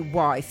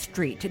 Foley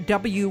Street,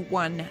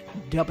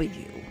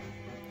 W1W.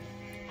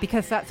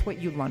 Because that's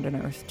what you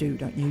Londoners do,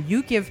 don't you?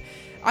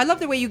 I love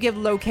the way you give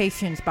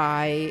locations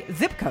by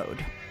zip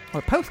code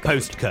or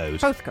postcode.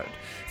 Postcode.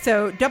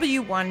 So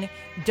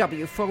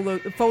W1W,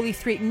 Foley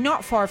Street,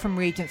 not far from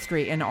Regent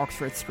Street and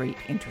Oxford Street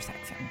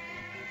intersection.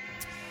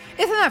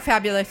 Isn't that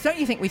fabulous? Don't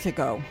you think we should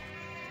go?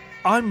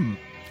 I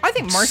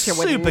think Marcia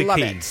would super love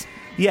keen. it.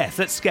 Yes,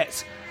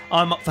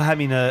 I'm up for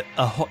having a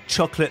hot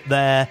chocolate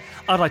there.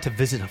 I'd like to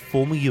visit a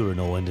former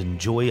urinal and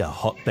enjoy a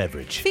hot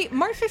beverage. See,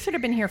 Marcia should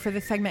have been here for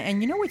this segment,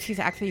 and you know what she's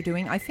actually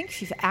doing? I think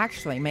she's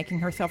actually making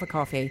herself a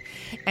coffee,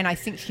 and I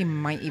think she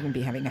might even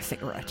be having a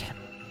cigarette.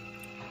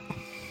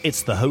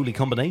 It's the holy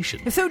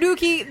combination. So,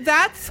 Dookie,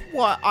 that's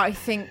what I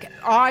think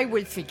I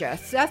would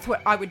suggest. That's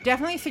what I would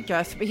definitely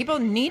suggest people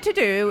need to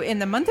do in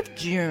the month of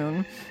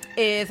June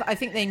is I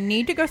think they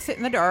need to go sit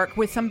in the dark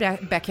with some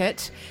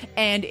Beckett.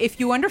 And if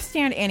you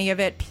understand any of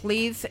it,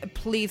 please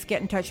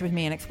get in touch with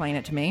me and explain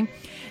it to me.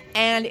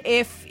 And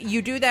if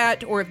you do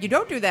that, or if you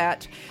don't do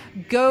that,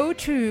 go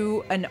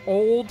to an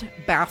old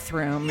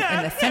bathroom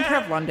in the center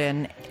of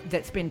London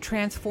that's been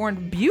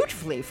transformed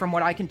beautifully from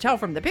what I can tell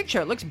from the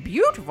picture. It looks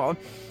beautiful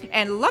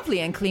and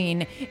lovely and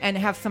clean, and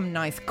have some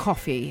nice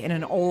coffee in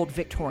an old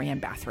Victorian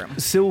bathroom.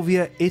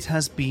 Sylvia, it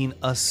has been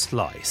a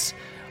slice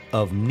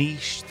of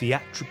niche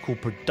theatrical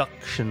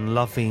production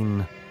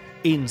loving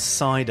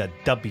inside a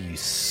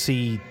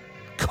WC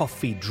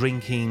coffee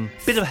drinking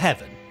bit of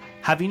heaven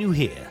having you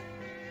here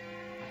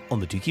on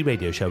the Dookie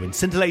Radio Show in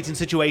scintillating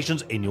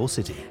situations in your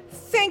city.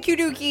 Thank you,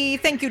 Dookie.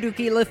 Thank you,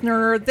 Dookie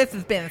listener. This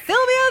has been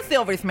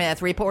Sylvia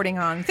Smith reporting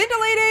on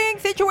scintillating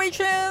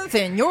situations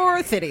in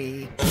your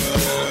city.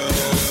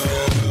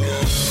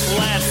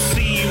 Let's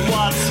see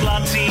what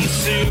Slutty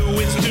Sue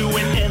is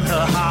doing in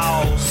her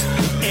house.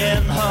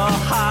 In her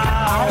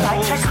house. I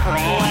like to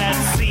clean.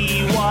 Let's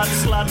see what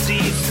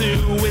Slutty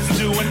Sue is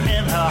doing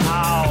in her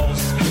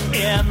house.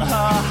 In her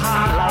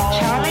house. like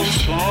Charlie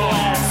Sheen.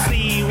 Let's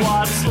see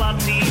what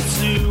Slutty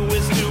Sue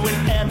is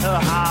doing in her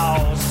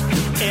house.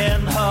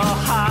 In her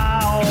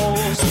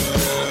house.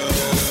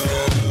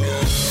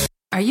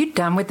 Are you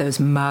done with those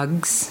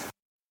mugs?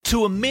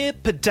 To a mere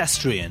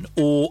pedestrian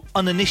or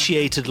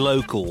uninitiated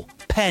local,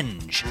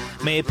 Penge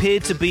may appear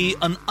to be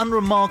an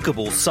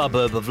unremarkable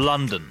suburb of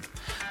London,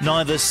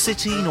 neither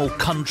city nor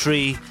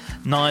country,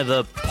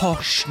 neither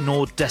posh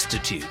nor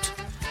destitute.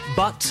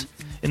 But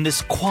in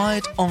this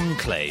quiet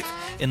enclave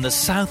in the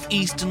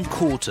southeastern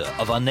quarter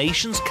of our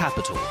nation's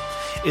capital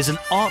is an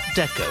Art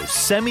Deco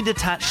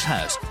semi-detached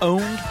house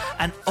owned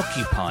and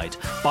occupied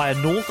by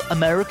a North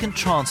American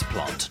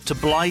transplant to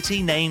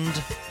Blighty named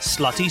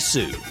Slutty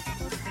Sue.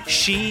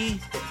 She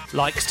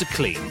likes to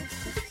clean.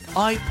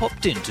 I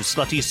popped into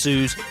Slutty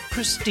Sue's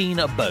pristine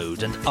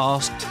abode and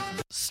asked,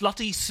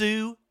 Slutty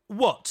Sue,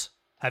 what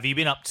have you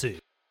been up to?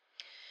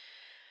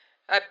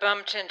 I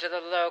bumped into the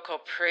local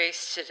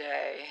priest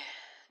today.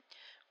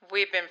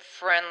 We've been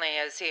friendly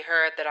as he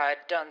heard that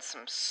I'd done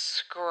some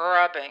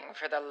scrubbing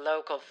for the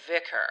local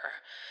vicar.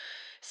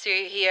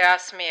 See, he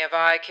asked me if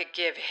I could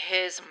give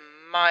his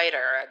mitre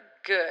a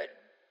good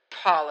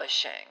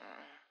polishing.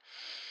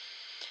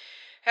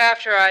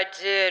 After I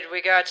did,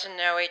 we got to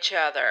know each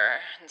other,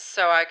 and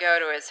so I go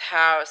to his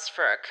house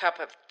for a cup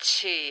of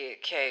tea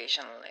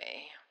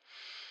occasionally.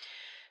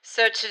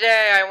 So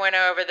today I went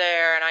over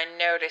there and I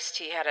noticed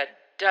he had a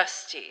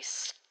dusty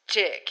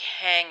stick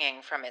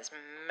hanging from his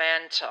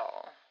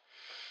mantel.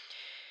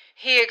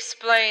 He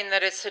explained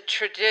that it's a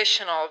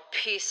traditional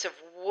piece of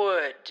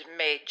wood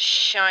made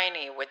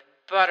shiny with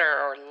butter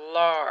or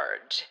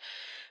lard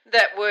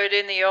that would,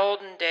 in the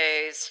olden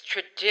days,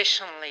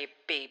 traditionally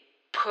be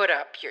put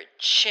up your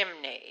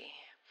chimney.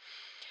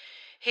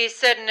 He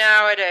said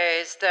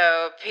nowadays,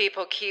 though,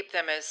 people keep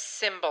them as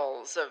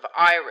symbols of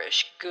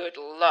Irish good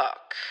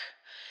luck.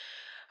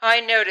 I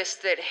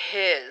noticed that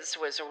his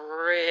was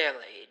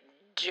really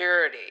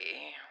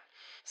dirty.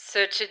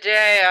 So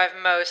today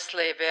I've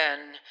mostly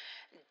been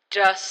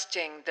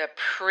dusting the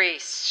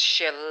priest's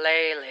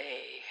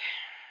shillelagh.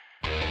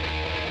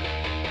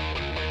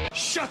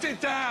 Shut it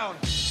down!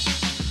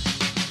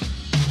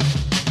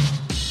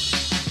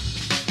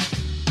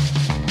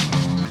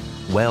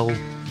 Well,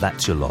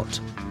 that's your lot.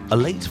 A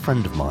late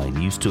friend of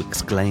mine used to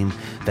exclaim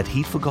that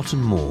he'd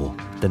forgotten more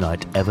than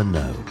I'd ever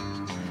know.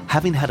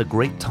 Having had a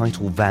great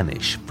title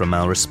vanish from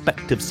our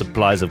respective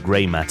supplies of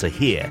grey matter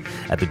here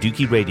at the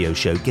Dookie Radio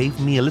Show gave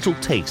me a little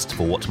taste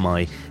for what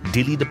my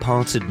dearly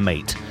departed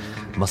mate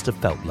must have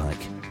felt like.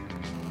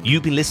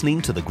 You've been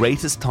listening to the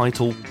greatest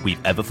title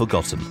we've ever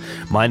forgotten.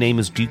 My name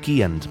is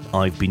Dookie and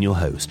I've been your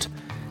host.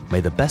 May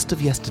the best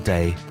of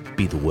yesterday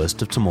be the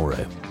worst of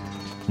tomorrow.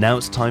 Now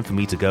it's time for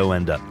me to go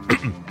and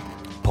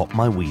pop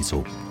my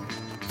weasel.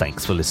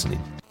 Thanks for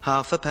listening.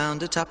 Half a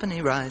pound of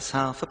tuppenny rice,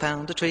 half a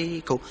pound of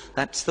treacle.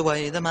 That's the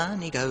way the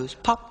money goes.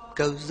 Pop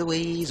goes the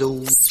weasel.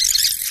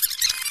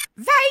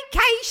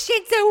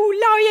 Vacation's all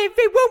I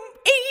ever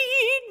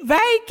wanted.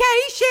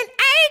 Vacation,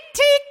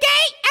 Antigua.